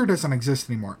 Christian, Anchor doesn't exist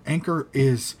anymore. Anchor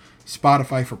is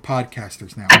Spotify for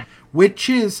podcasters now, which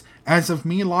is, as of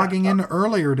me logging in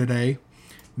earlier today,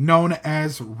 known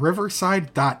as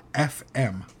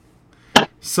Riverside.fm.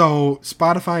 So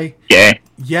Spotify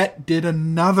yet did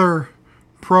another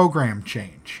program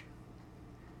change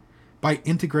by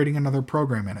integrating another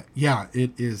program in it. Yeah,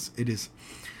 it is.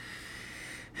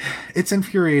 It's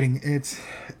infuriating. It's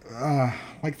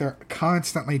like they're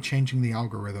constantly changing the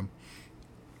algorithm.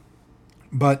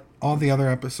 But all the other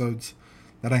episodes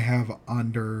that I have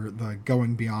under the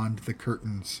Going Beyond the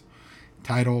Curtains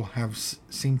title have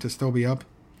seemed to still be up.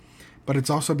 But it's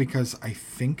also because I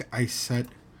think I set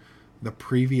the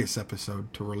previous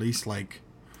episode to release like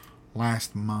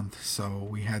last month, so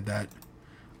we had that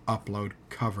upload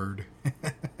covered.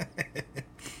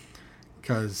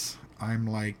 Because I'm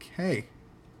like, hey,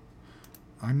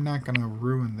 I'm not going to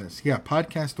ruin this. Yeah,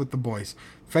 Podcast with the Boys,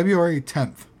 February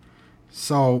 10th.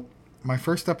 So my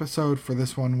first episode for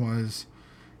this one was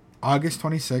August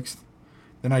 26th.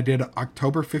 Then I did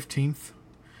October 15th.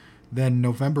 Then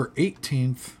November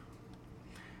 18th.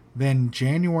 Then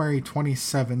January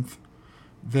 27th.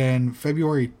 Then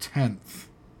February 10th.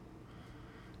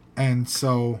 And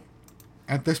so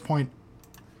at this point,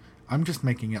 I'm just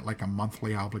making it like a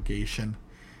monthly obligation,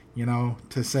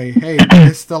 to say, hey,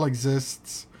 this still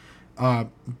exists.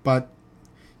 But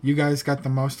you guys got the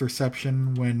most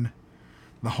reception when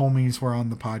the homies were on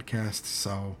the podcast.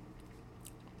 So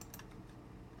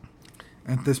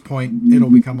at this point,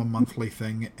 it'll become a monthly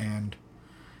thing, and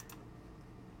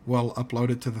we'll upload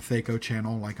it to the Thaco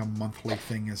channel like a monthly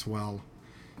thing as well.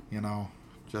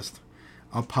 Just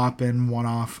I'll pop in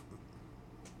one-off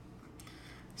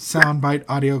soundbite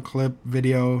audio clip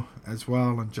video as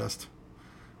well and just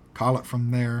call it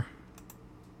from there.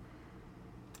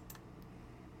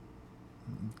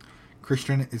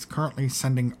 Christian is currently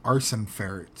sending arson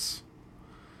ferrets.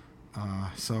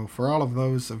 So for all of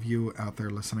those of you out there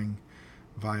listening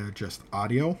via just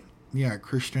audio, yeah,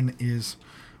 Christian is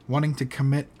wanting to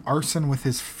commit arson with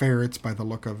his ferrets by the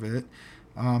look of it.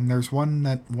 There's one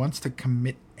that wants to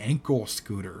commit ankle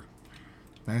scooter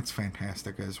That's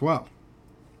fantastic as well.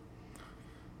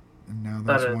 And now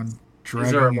That there's is- one these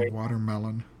are dragging a amazing.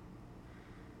 watermelon.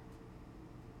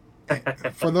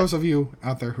 For those of you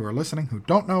out there who are listening who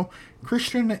don't know,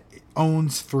 Christian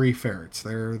owns 3 ferrets.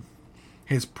 They're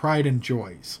his pride and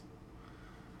joys.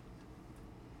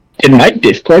 Did my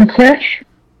Discord crash?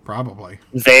 Probably.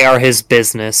 They are his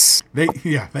business. They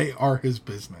are his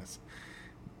business.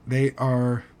 They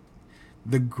are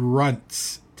the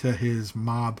grunts to his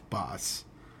mob boss.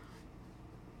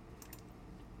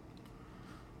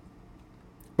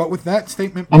 But with that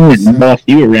statement I'm being gonna said, boss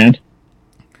you around.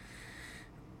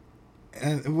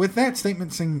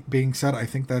 being said, I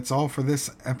think that's all for this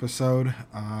episode.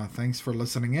 Thanks for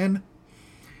listening in.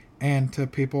 And to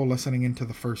people listening in to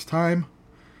the first time,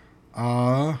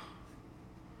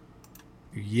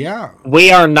 yeah.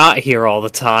 We are not here all the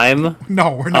time.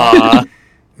 No, we're not.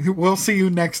 We'll see you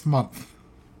next month.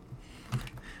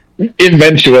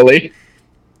 Eventually.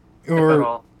 at Or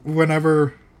all.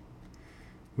 whenever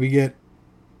we get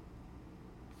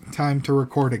time to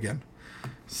record again.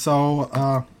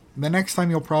 So, the next time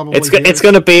you'll probably It's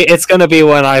gonna be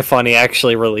when iFunny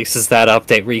actually releases that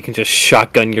update where you can just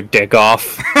shotgun your dick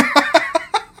off.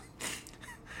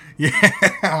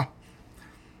 Yeah.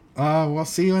 We'll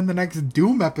see you in the next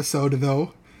Doom episode,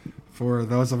 though, for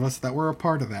those of us that were a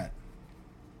part of that.